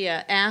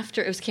Cambodia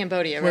after, it was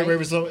Cambodia, right? It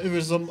was the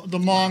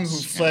Hmong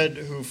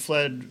who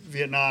fled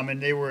Vietnam,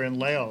 and they were in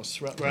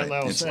Laos, right?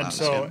 Laos, and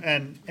so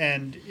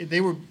and they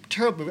were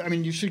terribly.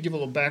 You should give a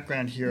little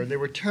background here. They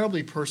were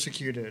terribly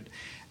persecuted,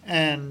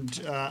 and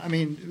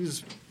it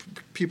was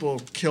people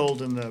killed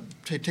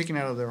taken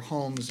out of their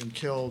homes and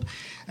killed.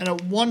 And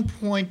at one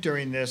point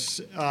during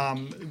this,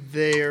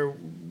 there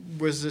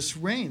was this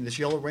rain, this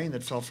yellow rain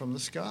that fell from the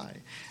sky.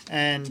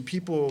 And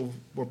people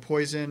were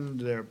poisoned,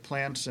 their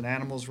plants and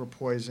animals were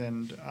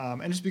poisoned,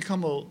 and it's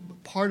become a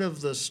part of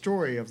the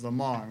story of the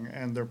Hmong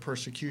and their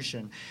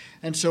persecution.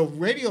 And so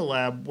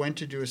Radiolab went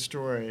to do a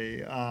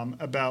story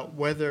about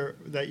whether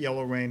that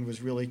yellow rain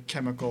was really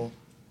chemical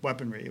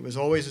weaponry. It was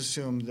always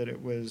assumed that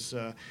it was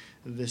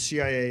the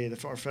CIA,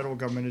 our federal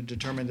government, had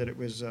determined that it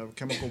was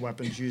chemical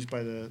weapons used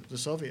by the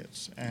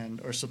Soviets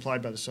or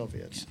supplied by the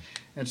Soviets.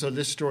 And so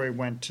this story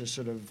went to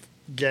sort of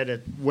get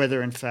at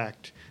whether, in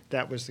fact,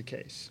 that was the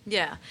case.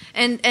 Yeah,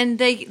 and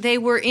they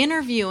were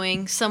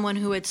interviewing someone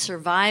who had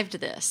survived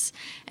this,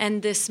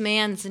 and this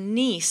man's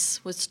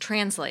niece was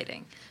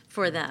translating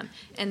for them.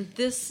 And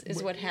this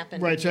is what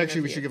happened. Right, so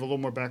actually we should give a little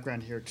more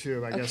background here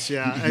too, I guess,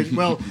 yeah.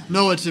 Well,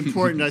 no, it's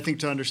important, I think,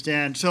 to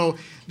understand. So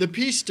the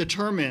piece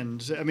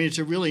determines, I mean, it's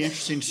a really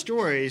interesting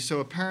story.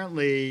 So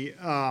apparently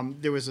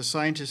there was a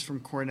scientist from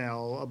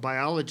Cornell, a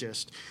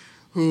biologist,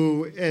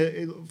 who,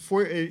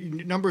 for a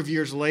number of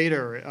years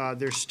later,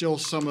 there's still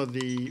some of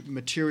the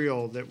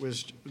material that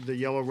was the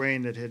yellow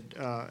rain that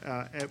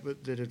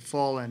had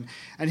fallen,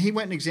 and he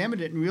went and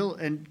examined it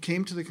and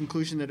came to the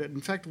conclusion that it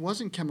in fact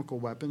wasn't chemical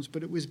weapons,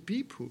 but it was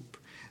bee poop.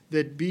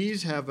 That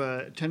bees have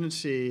a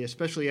tendency,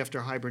 especially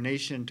after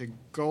hibernation, to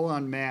go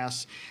en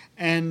masse,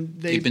 and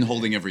they've been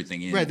holding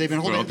everything in. Right, they've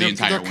been holding the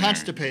entire winter. They're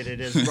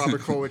constipated, as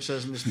Robert Krulwich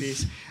says in this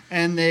piece,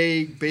 and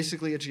they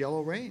basically it's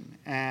yellow rain,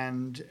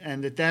 and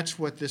that's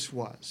what this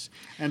was.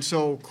 And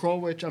so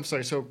Krulwich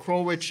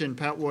and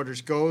Pat Waters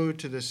go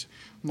to this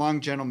Hmong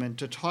gentleman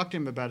to talk to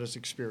him about his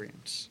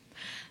experience.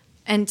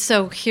 And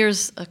so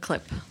here's a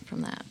clip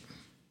from that.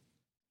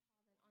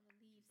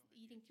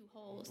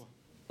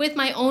 With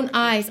my own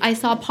eyes, I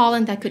saw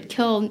pollen that could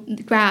kill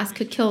grass,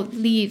 could kill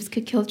leaves,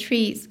 could kill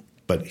trees.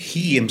 But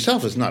he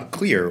himself is not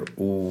clear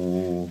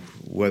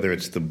whether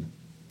it's the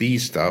bee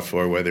stuff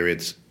or whether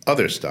it's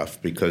other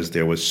stuff, because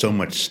there was so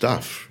much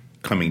stuff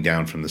coming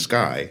down from the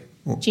sky.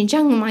 This is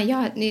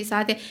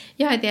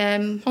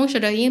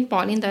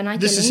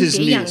his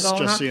niece,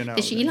 just so you know.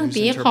 You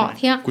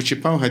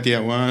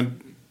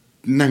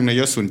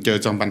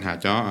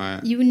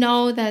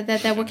know that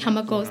there were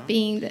chemicals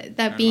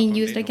being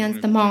used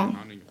against the Hmong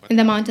in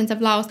the mountains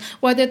of Laos.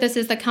 Whether this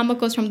is the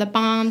chemicals from the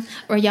bomb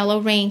or yellow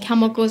rain,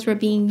 chemicals were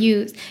being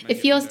used. It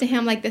feels to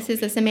him like this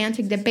is a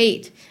semantic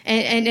debate,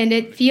 and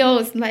it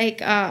feels like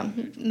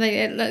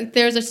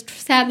there's a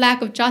sad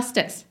lack of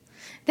justice.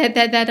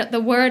 That the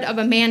word of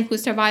a man who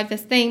survived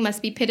this thing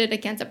must be pitted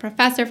against a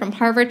professor from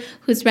Harvard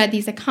who's read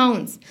these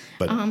accounts.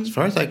 But as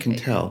far as I can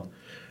tell,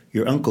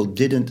 your uncle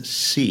didn't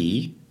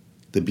see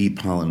the bee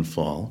pollen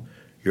fall.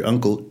 Your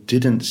uncle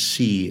didn't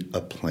see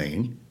a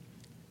plane.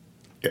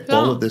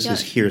 All of this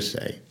is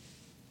hearsay.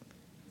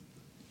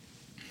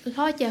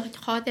 My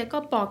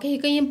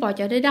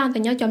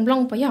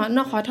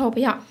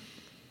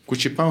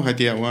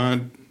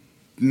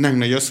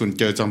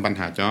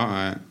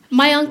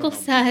uncle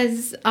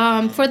says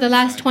for the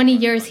last 20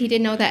 years he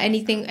didn't know that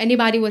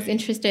anybody was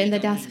interested in the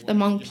deaths of the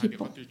Hmong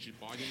people.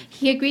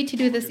 He agreed to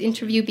do this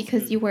interview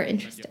because you were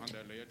interested.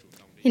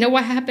 You know,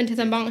 what happened to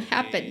the Hmong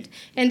happened,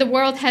 and the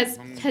world has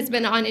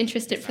been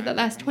uninterested for the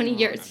last 20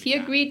 years. He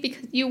agreed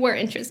because you were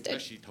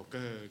interested.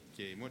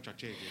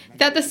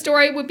 That the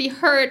story would be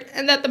heard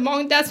and that the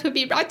Hmong deaths would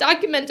be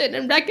documented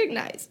and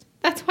recognized.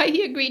 That's why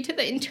he agreed to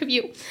the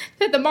interview.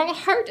 That the Hmong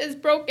heart is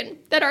broken,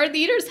 that our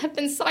leaders have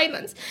been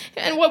silenced,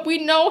 and what we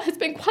know has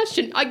been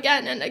questioned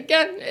again and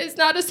again is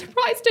not a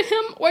surprise to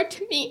him or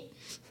to me.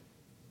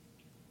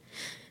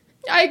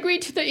 I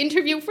agreed to the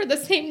interview for the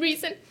same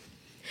reason.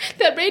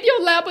 That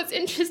Radiolab was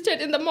interested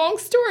in the Hmong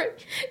story,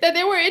 that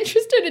they were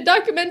interested in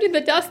documenting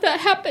the deaths that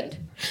happened.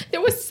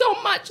 There was so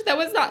much that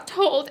was not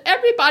told.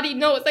 Everybody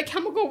knows that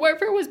chemical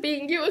warfare was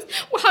being used.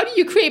 Well, how do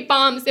you create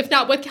bombs if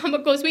not with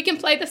chemicals? We can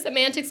play the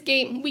semantics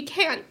game. We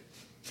can.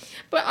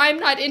 But I'm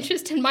not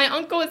interested. My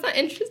uncle is not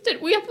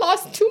interested. We have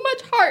lost too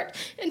much heart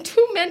and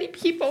too many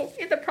people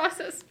in the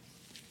process.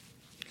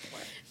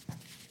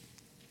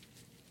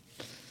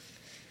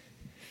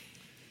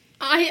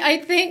 I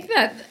think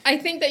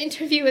the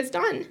interview is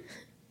done.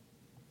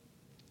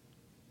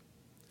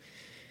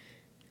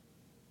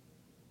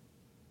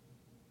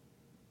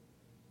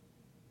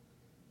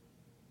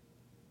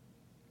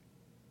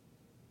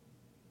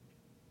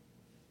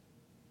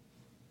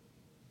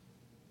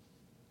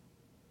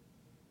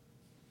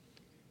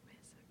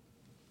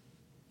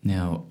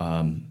 Now,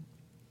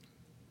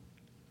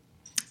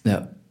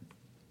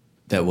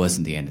 that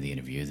wasn't the end of the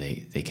interview.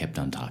 They kept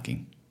on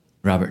talking.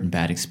 Robert and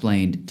Pat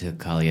explained to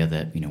Kalia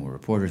that, we're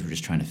reporters, we're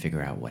just trying to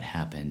figure out what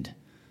happened.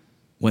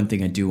 One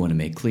thing I do want to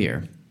make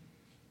clear,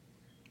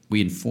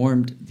 we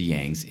informed the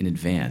Yangs in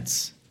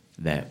advance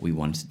that we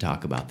wanted to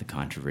talk about the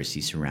controversy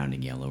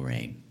surrounding Yellow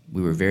Rain.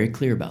 We were very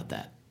clear about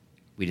that.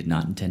 We did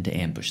not intend to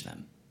ambush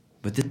them.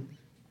 But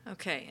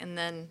Okay, and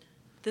then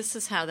this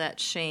is how that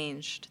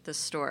changed the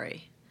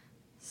story.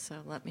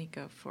 So let me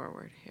go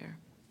forward here.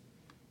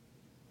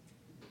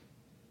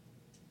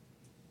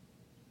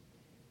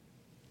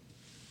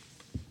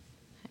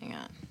 Hang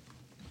on.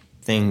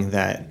 thing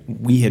that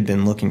we had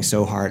been looking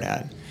so hard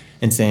at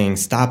and saying,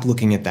 stop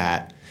looking at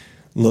that,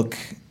 look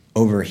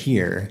over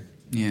here.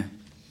 Yeah.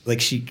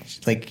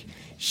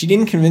 She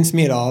didn't convince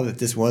me at all that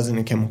this wasn't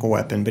a chemical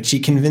weapon, but she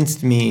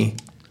convinced me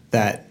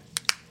that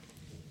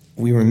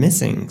we were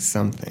missing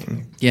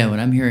something. Yeah, what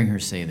I'm hearing her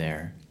say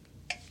there,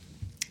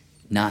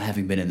 not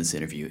having been in this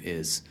interview,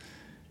 is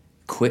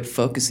quit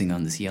focusing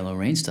on this Yellow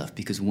Rain stuff,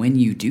 because when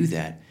you do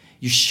that,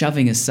 you're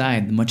shoving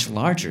aside the much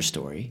larger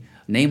story,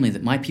 namely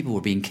that my people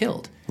were being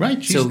killed.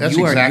 Right. That's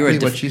exactly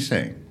what she's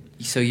saying.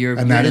 So you're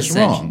and that is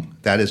wrong.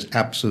 That is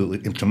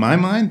absolutely, to my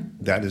mind,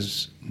 that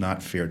is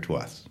not fair to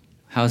us.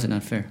 How is it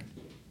not fair?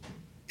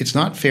 It's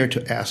not fair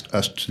to ask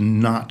us to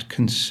not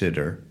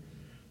consider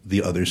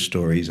the other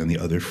stories and the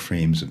other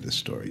frames of this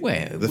story.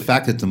 The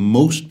fact that the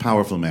most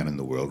powerful man in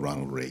the world,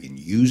 Ronald Reagan,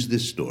 used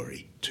this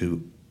story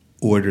to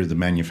order the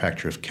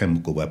manufacture of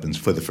chemical weapons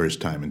for the first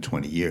time in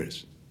 20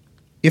 years.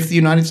 If the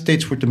United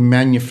States were to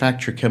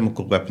manufacture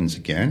chemical weapons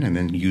again and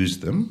then use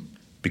them,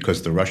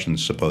 because the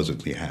Russians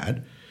supposedly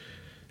had,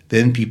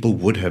 then people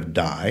would have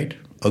died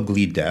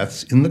ugly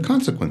deaths in the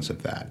consequence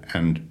of that.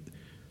 And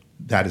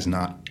that is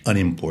not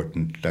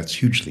unimportant. That's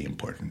hugely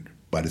important,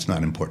 but it's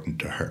not important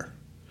to her.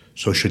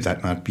 So should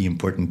that not be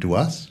important to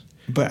us?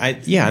 But I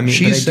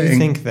do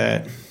think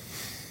that,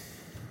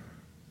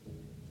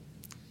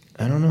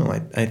 I don't know,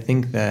 I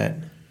think that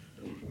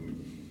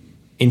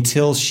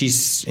until she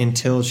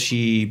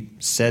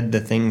said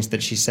the things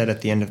that she said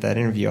at the end of that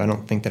interview, I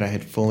don't think that I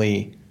had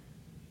fully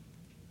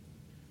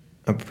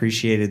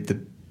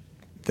appreciated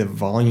the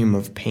volume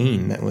of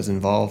pain that was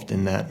involved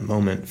in that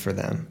moment for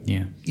them.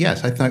 Yeah.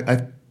 Yes,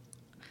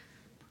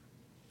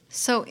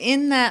 So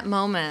in that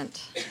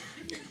moment,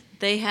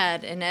 they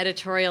had an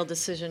editorial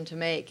decision to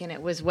make, and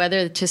it was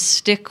whether to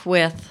stick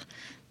with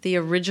the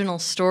original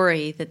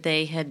story that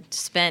they had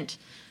spent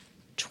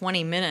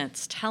 20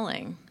 minutes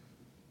telling,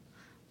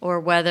 or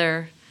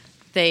whether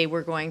they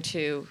were going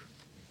to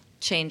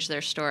change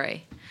their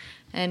story.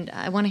 And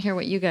I want to hear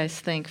what you guys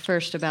think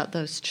first about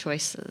those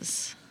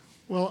choices.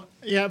 Well,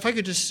 yeah, if I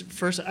could just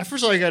first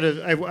of all,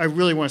 I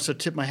really want to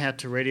tip my hat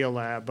to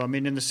Radiolab. I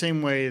mean, in the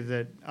same way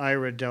that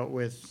Ira dealt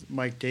with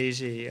Mike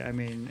Daisey,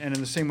 and in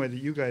the same way that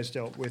you guys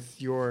dealt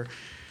with your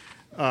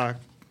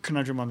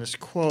conundrum on this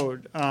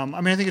quote.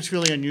 I think it's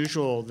really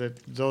unusual that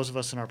those of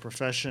us in our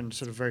profession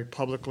sort of very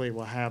publicly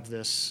will have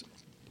this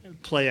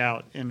play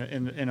out in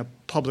a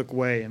public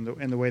way, in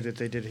the way that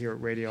they did here at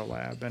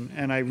Radiolab,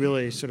 and I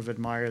really sort of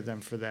admire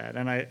them for that,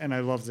 and I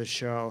love the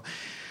show.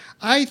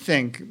 I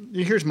think,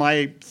 here's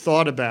my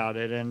thought about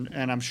it,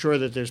 and I'm sure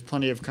that there's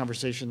plenty of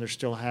conversation they're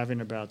still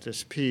having about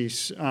this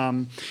piece.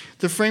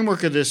 The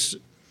framework of this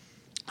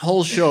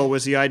whole show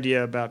was the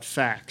idea about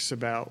facts,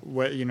 about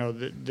what,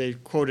 they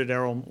quoted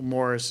Errol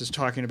Morris as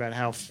talking about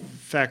how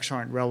facts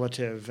aren't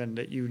relative and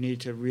that you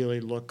need to really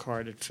look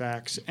hard at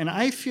facts. And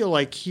I feel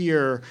like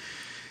here,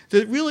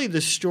 that really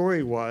the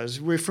story was,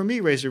 for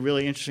me, raised a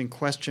really interesting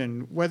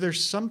question, whether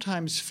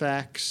sometimes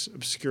facts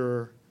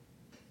obscure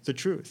the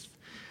truth.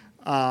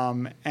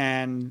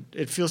 And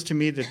it feels to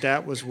me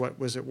that was what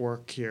was at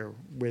work here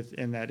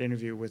in that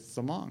interview with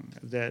the Hmong.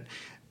 That,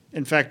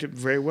 in fact, it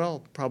very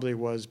well probably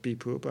was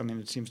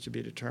BPOOP. It seems to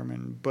be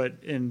determined. But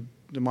in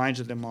the minds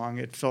of the Hmong,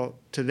 it felt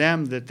to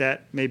them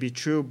that may be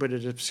true, but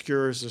it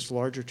obscures this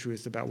larger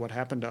truth about what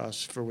happened to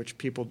us, for which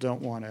people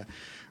don't want to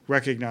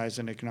recognize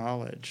and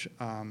acknowledge.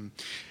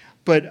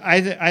 But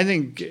I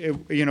think,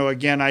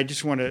 again, I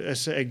just want to,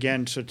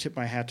 so tip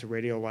my hat to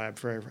Radiolab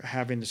for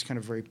having this kind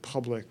of very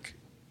public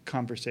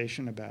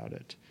conversation about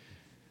it.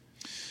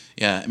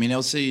 Yeah,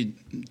 I'll say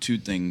two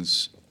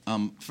things.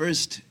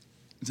 First,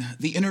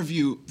 the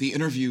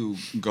interview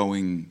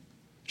going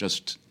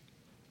just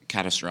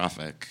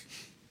catastrophic,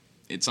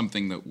 it's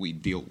something that we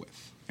deal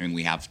with.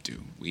 We have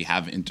to. We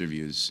have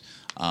interviews.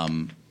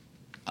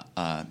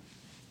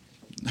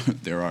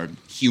 There are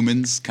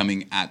humans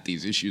coming at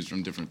these issues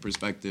from different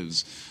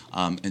perspectives,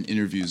 and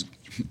interviews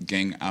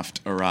gang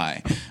aft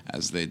awry,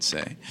 as they'd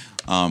say.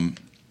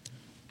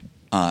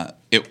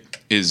 It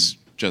is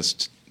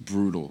just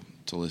brutal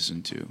to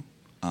listen to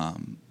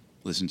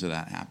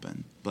that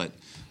happen. But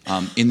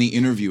in the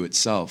interview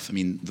itself,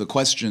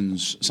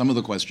 some of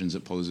the questions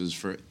it poses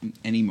for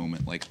any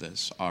moment like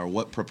this are: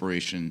 what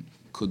preparation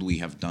could we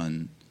have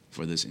done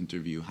for this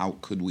interview?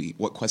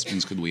 What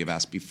questions could we have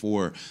asked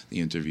before the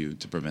interview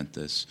to prevent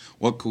this?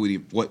 What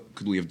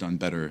could we have done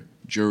better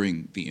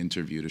during the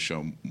interview to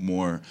show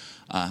more?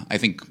 I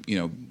think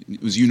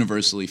it was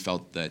universally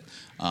felt that,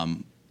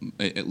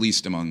 at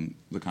least among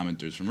the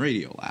commenters from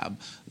Radiolab,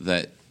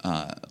 that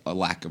a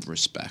lack of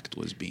respect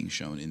was being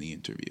shown in the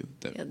interview.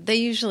 They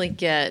usually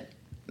get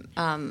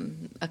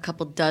a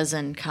couple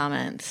dozen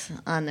comments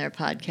on their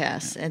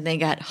podcasts, and they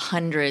got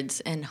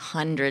hundreds and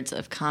hundreds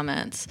of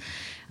comments.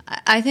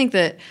 I think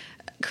that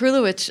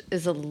Krulewicz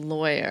is a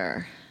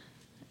lawyer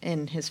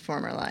in his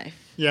former life.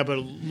 Yeah, but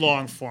a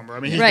long former.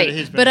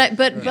 But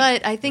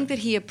I think that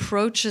he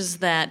approaches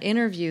that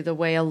interview the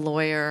way a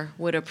lawyer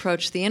would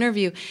approach the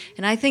interview,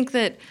 and I think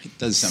that it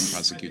does sound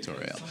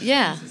prosecutorial.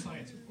 Yeah.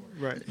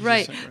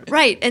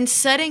 Right. And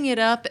setting it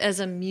up as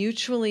a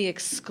mutually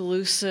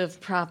exclusive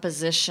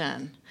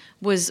proposition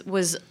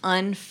was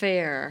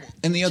unfair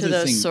and the to other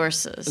those thing,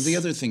 sources. The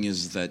other thing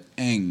is that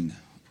Eng,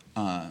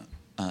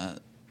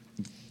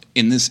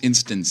 in this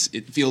instance,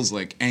 it feels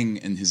like Eng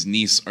and his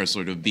niece are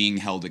sort of being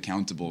held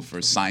accountable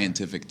for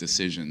scientific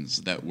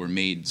decisions that were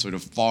made sort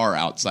of far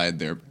outside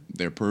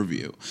their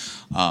purview,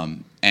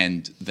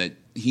 and that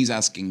he's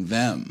asking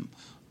them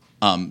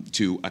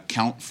to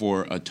account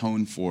for,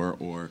 atone for,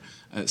 or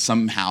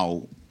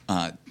somehow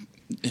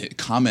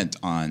comment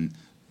on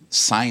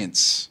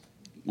science,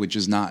 which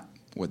is not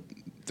what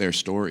their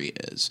story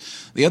is.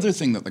 The other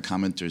thing that the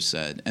commenters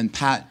said, and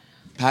Pat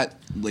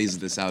lays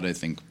this out, I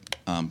think,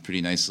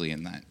 pretty nicely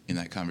in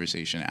that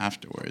conversation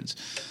afterwards.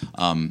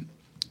 The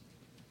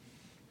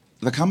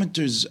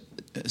commenters,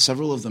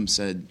 several of them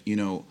said,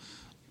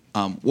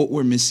 what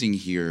we're missing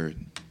here,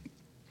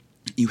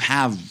 you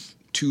have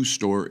two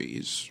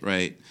stories,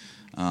 right?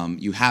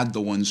 You had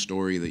the one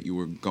story that you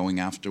were going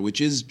after,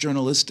 which is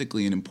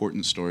journalistically an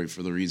important story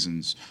for the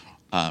reasons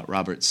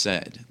Robert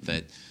said,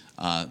 that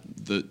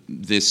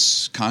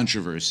this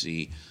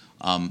controversy,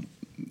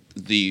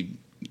 the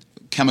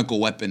chemical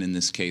weapon in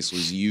this case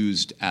was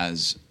used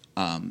as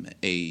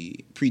a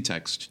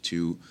pretext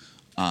to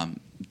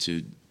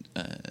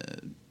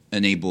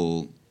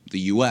enable the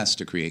U.S.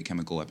 to create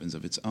chemical weapons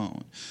of its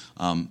own.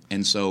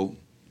 And so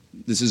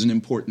this is an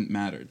important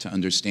matter to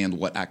understand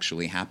what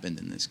actually happened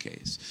in this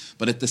case.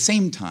 But at the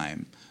same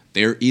time,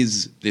 there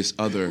is this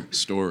other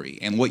story.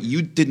 And what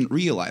you didn't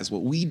realize,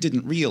 what we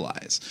didn't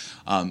realize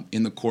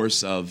in the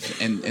course of,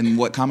 and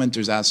what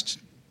commenters asked,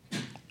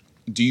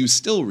 do you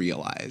still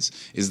realize,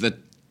 is that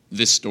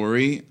this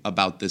story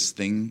about this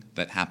thing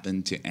that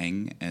happened to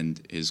Eng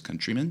and his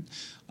countrymen,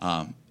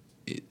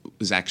 it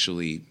was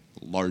actually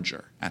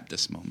larger at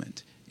this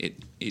moment.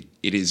 It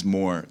is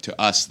more, to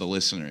us, the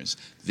listeners,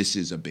 this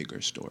is a bigger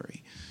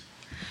story.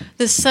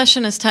 This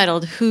session is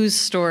titled, Whose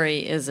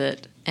Story Is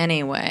It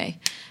Anyway?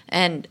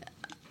 And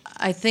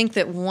I think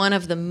that one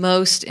of the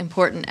most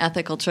important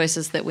ethical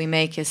choices that we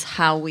make is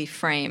how we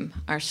frame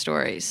our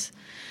stories.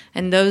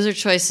 And those are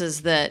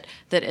choices that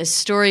as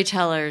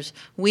storytellers,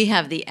 we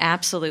have the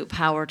absolute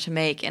power to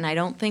make. And I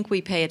don't think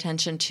we pay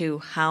attention to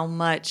how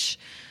much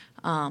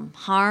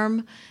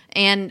harm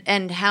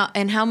and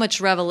how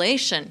much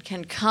revelation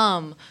can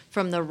come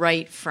from the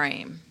right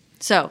frame.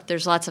 So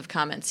there's lots of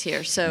comments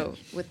here. So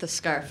with the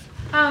scarf.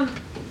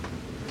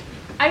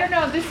 I don't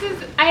know.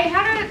 I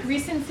had a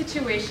recent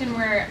situation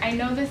where I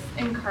know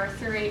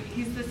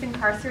he's this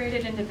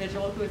incarcerated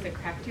individual who was a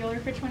crack dealer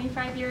for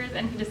 25 years,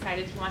 and he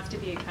decided he wants to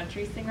be a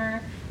country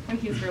singer when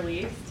he's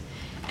released.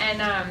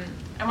 And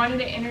I wanted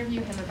to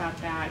interview him about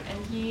that,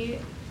 and he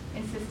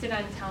insisted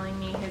on telling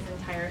me his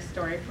entire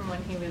story from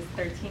when he was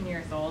 13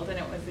 years old, and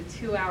it was a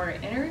 2-hour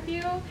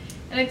interview.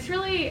 And it's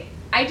really,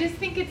 I just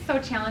think it's so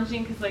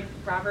challenging because like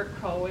Robert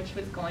Krulwich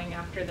was going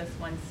after this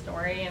one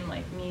story, and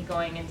like me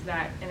going into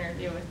that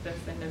interview with this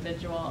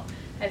individual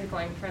as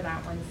going for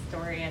that one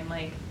story, and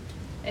like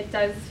it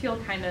does feel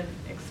kind of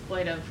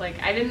exploitive.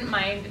 Like I didn't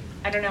mind,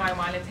 I don't know, I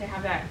wanted to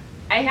have that.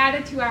 I had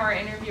a 2-hour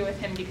interview with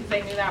him because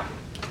I knew that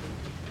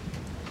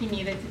he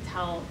needed to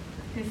tell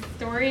his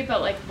story,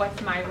 but like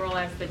what's my role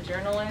as the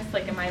journalist?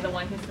 Like am I the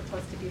one who's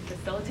supposed to be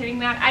facilitating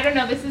that? I don't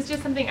know, this is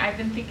just something I've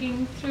been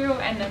thinking through,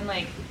 and then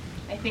like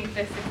I think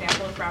this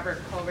example of Robert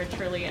Krulwich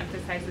really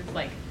emphasizes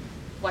like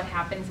what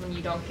happens when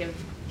you don't give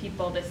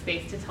people the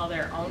space to tell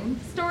their own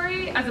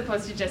story, as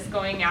opposed to just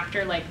going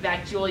after like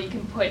that jewel you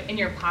can put in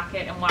your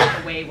pocket and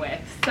walk away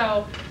with.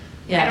 So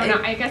yeah, I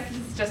don't know. I guess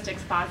this is just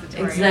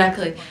expository.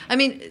 Exactly. I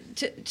mean,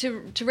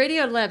 to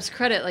Radiolab's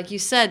credit, like you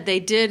said, they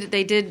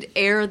did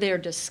air their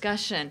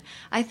discussion.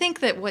 I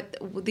think that what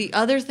the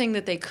other thing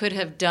that they could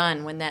have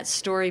done when that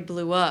story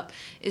blew up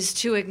is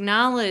to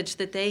acknowledge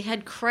that they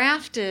had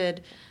crafted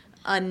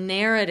a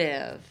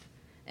narrative,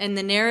 and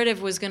the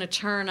narrative was going to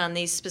turn on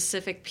these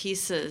specific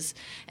pieces.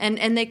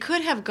 And they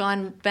could have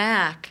gone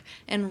back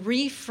and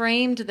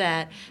reframed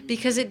that,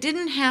 because it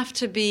didn't have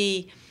to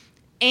be,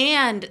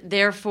 and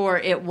therefore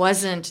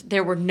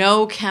there were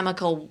no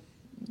chemical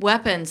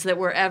weapons that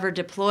were ever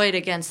deployed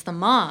against the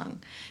Hmong.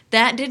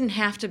 That didn't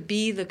have to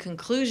be the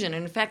conclusion.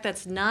 In fact,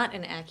 that's not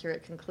an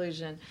accurate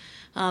conclusion.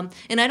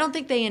 And I don't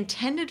think they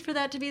intended for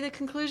that to be the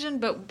conclusion,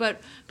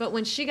 but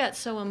when she got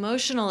so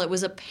emotional, it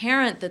was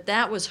apparent that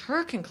that was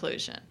her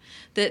conclusion.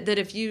 That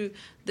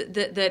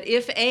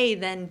if A,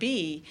 then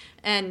B,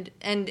 and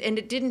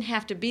it didn't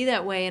have to be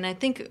that way. And I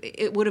think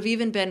it would have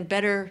even been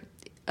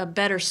a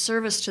better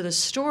service to the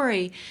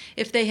story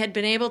if they had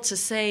been able to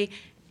say,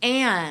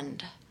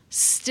 and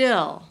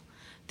still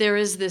there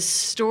is this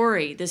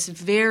story, this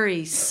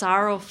very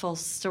sorrowful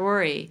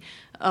story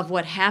of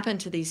what happened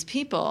to these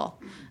people.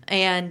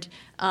 And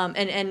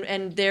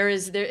it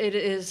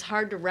is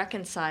hard to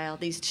reconcile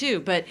these two,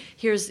 but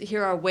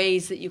here are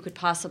ways that you could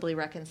possibly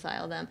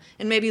reconcile them,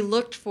 and maybe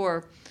looked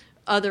for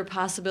other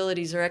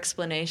possibilities or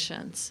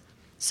explanations.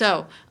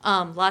 So,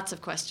 lots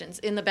of questions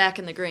in the back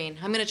in the green.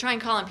 I'm going to try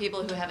and call on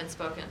people who haven't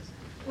spoken.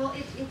 Well,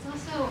 it's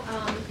also,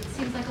 it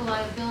seems like a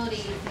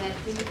liability that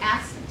when you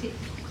ask to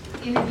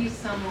interview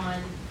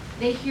someone,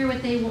 they hear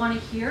what they want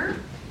to hear.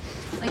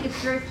 Like,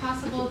 it's very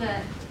possible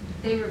that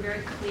they were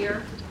very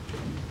clear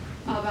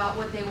about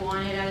what they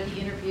wanted out of the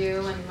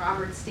interview, and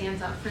Robert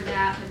stands up for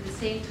that. But at the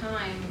same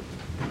time,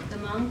 the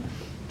monk,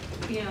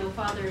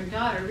 father and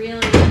daughter,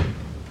 really,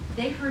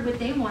 they heard what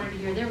they wanted to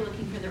hear. They were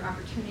looking for their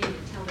opportunity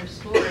to tell their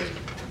story.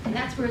 And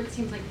that's where it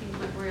seems like things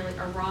went really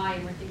awry,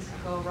 and where things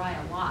could go awry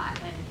a lot.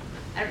 And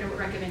I don't know what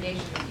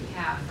recommendations you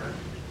have for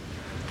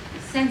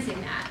sensing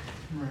that.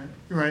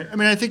 Right. I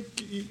mean, I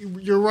think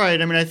you're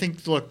right. I mean, I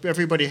think, look,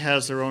 everybody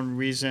has their own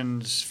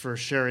reasons for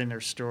sharing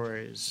their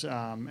stories.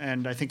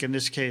 And I think in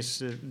this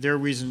case, their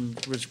reason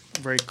was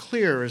very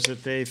clear, is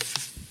that they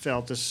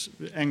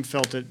Eng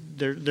felt that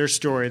their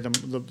story,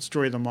 the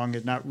story of the monk,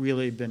 had not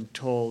really been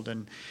told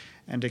and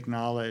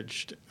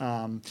acknowledged.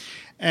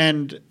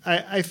 And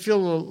I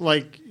feel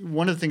like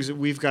one of the things that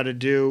we've got to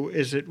do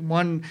is that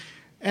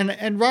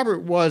and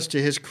Robert was,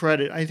 to his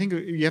credit, I think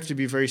you have to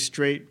be very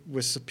straight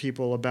with the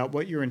people about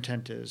what your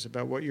intent is,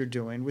 about what you're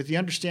doing, with the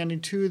understanding,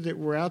 too, that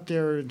we're out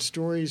there and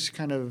stories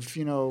kind of,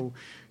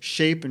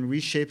 shape and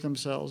reshape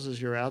themselves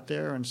as you're out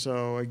there. And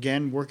so,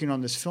 again, working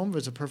on this film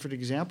was a perfect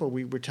example.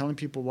 We were telling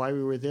people why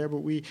we were there, but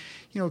we,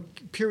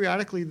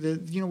 periodically,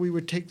 we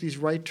would take these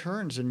right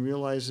turns and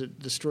realize that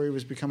the story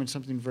was becoming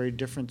something very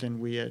different than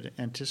we had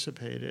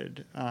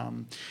anticipated.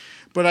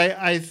 But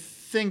I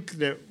think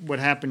that what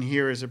happened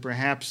here is that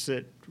perhaps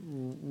that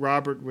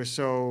Robert was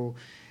so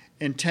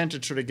intent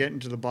to sort of get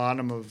into the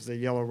bottom of the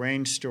Yellow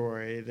Rain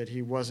story that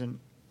he wasn't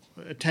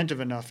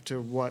attentive enough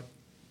to what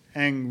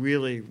Eng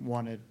really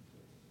wanted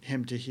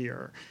him to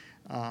hear.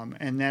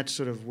 And that's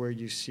sort of where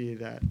you see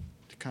that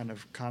kind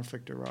of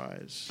conflict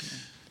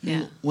arise.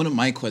 Yeah. One of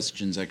my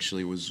questions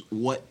actually was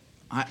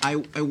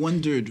I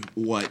wondered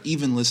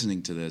even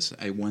listening to this,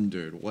 I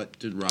wondered what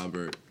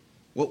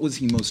was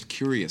he most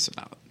curious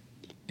about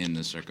in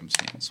this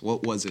circumstance?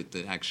 What was it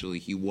that actually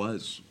he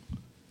was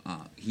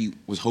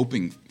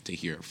hoping to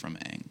hear from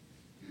Eng?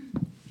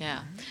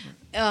 Yeah.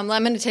 I'm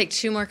going to take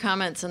two more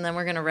comments, and then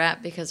we're going to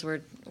wrap because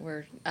we're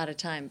out of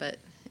time. But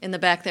in the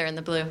back there, in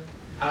the blue.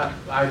 I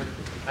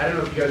don't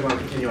know if you guys want to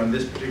continue on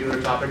this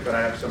particular topic, but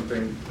I have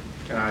something.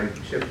 Can I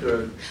shift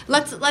to it?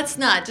 Let's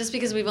not, just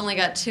because we've only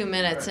got 2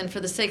 minutes, and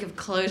for the sake of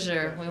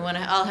closure, we want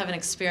to all have an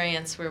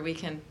experience where we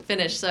can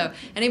finish. So,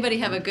 anybody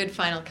have a good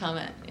final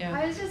comment? Yeah.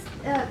 I was just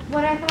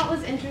what I thought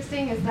was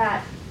interesting is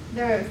that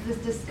there was this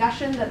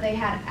discussion that they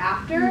had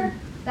after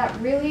that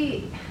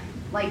really,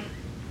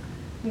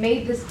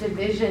 made this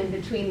division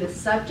between the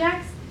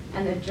subjects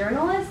and the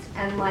journalist,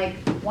 and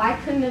why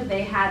couldn't have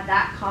they had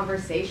that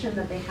conversation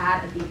that they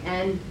had at the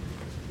end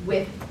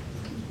with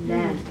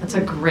them? That's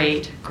a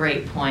great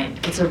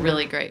point. It's a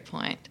really great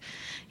point.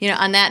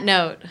 On that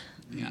note.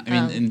 Yeah, I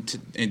mean,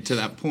 and to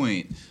that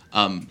point,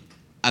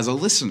 as a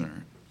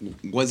listener,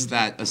 was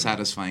that a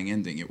satisfying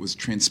ending? It was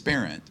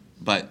transparent,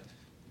 but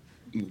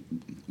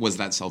was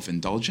that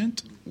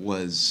self-indulgent?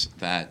 Was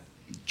that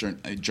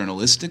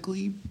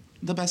journalistically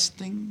the best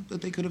thing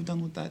that they could have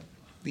done with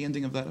the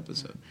ending of that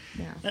episode?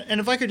 Yeah. And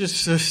if I could just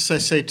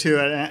say, too,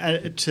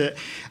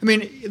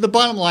 the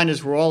bottom line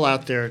is we're all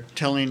out there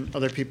telling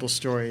other people's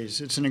stories.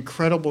 It's an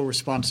incredible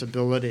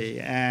responsibility,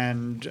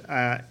 and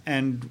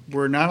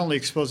we're not only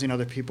exposing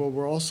other people,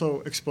 we're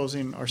also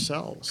exposing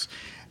ourselves.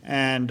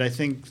 And I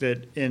think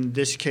that in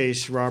this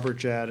case, Robert,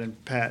 Jad,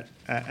 and Pat,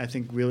 I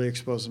think really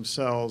expose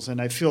themselves.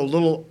 And I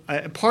feel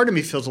part of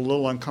me feels a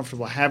little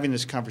uncomfortable having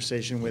this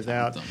conversation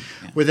without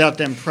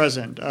them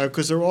present,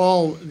 because they're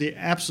all the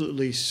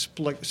absolutely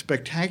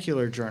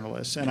spectacular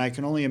journalists. And I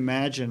can only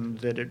imagine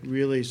that it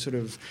really sort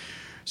of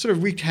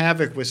wreaked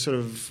havoc with sort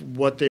of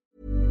what they.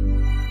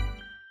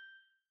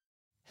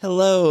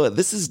 Hello,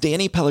 this is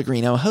Danny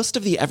Pellegrino, host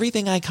of the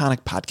Everything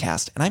Iconic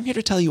podcast, and I'm here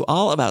to tell you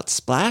all about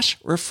Splash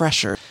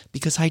Refresher,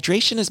 because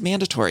hydration is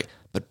mandatory,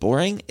 but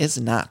boring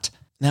is not.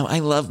 Now, I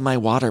love my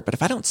water, but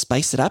if I don't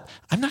spice it up,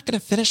 I'm not going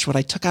to finish what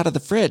I took out of the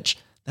fridge.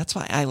 That's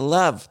why I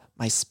love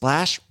my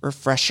Splash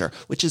Refresher,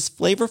 which is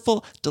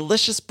flavorful,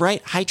 delicious,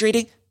 bright,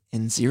 hydrating,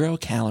 and 0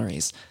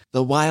 calories.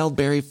 The wild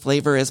berry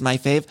flavor is my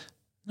fave.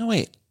 No,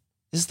 wait,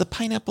 is the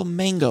pineapple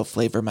mango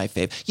flavor my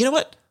fave? You know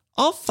what?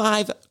 All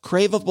 5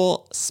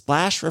 craveable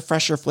Splash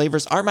Refresher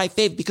flavors are my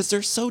fave because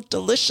they're so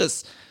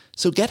delicious.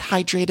 So get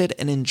hydrated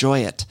and enjoy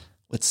it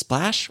with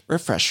Splash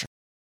Refresher.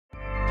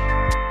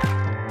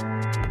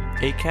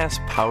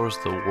 Acast powers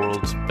the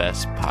world's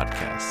best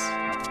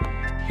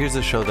podcasts. Here's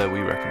a show that we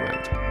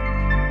recommend.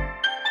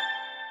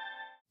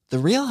 The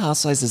Real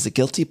Housewives is a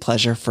guilty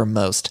pleasure for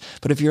most,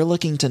 but if you're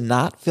looking to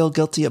not feel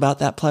guilty about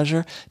that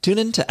pleasure, tune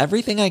in to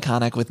Everything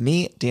Iconic with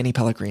me, Danny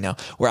Pellegrino,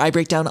 where I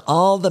break down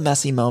all the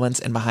messy moments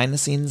and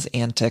behind-the-scenes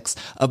antics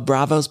of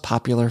Bravo's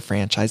popular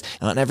franchise.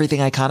 And on Everything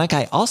Iconic,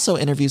 I also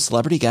interview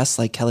celebrity guests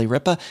like Kelly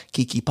Ripa,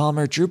 Keke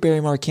Palmer, Drew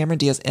Barrymore, Cameron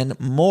Diaz, and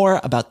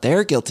more about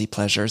their guilty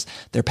pleasures,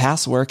 their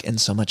past work, and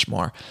so much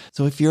more.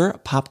 So if you're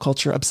pop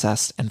culture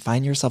obsessed and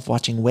find yourself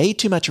watching way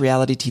too much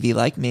reality TV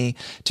like me,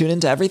 tune in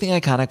to Everything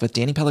Iconic with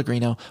Danny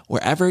Pellegrino,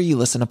 wherever you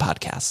listen to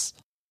podcasts.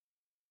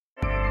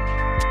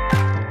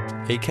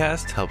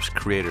 Acast helps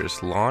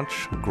creators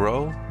launch,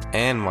 grow,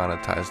 and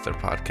monetize their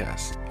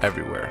podcasts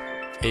everywhere.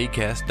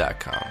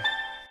 Acast.com.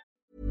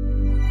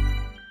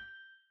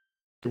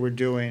 We're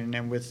doing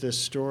and with this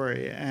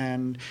story,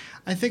 and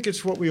I think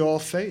it's what we all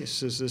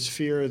face, is this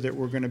fear that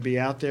we're going to be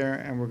out there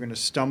and we're going to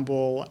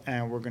stumble,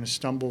 and we're going to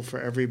stumble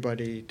for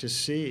everybody to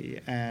see.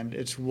 And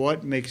it's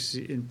what makes,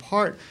 in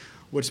part,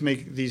 what's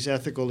make these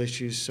ethical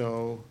issues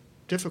so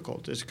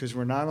difficult, is because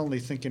we're not only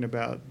thinking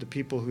about the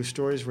people whose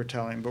stories we're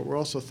telling, but we're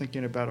also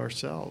thinking about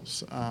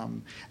ourselves,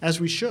 as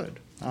we should.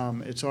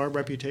 It's our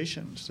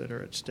reputations that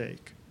are at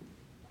stake.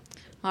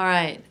 All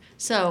right.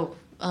 So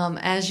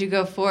as you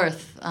go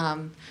forth,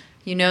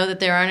 you know that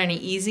there aren't any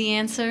easy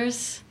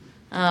answers,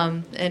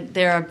 and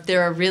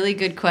there are really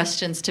good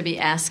questions to be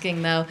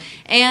asking, though,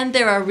 and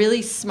there are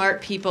really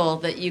smart people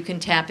that you can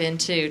tap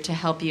into to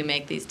help you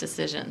make these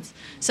decisions.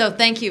 So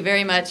thank you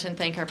very much, and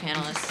thank our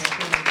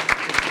panelists.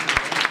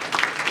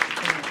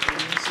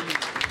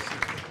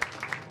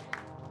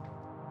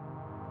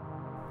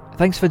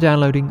 Thanks for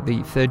downloading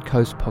the Third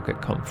Coast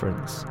Pocket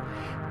Conference.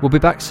 We'll be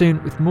back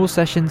soon with more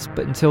sessions,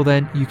 but until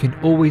then, you can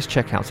always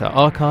check out our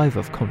archive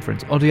of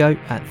conference audio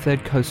at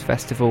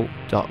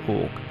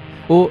thirdcoastfestival.org,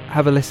 or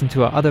have a listen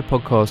to our other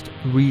podcast,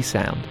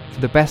 Resound,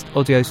 for the best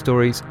audio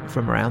stories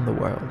from around the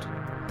world.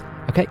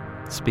 Okay,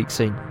 speak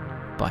soon.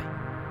 Bye.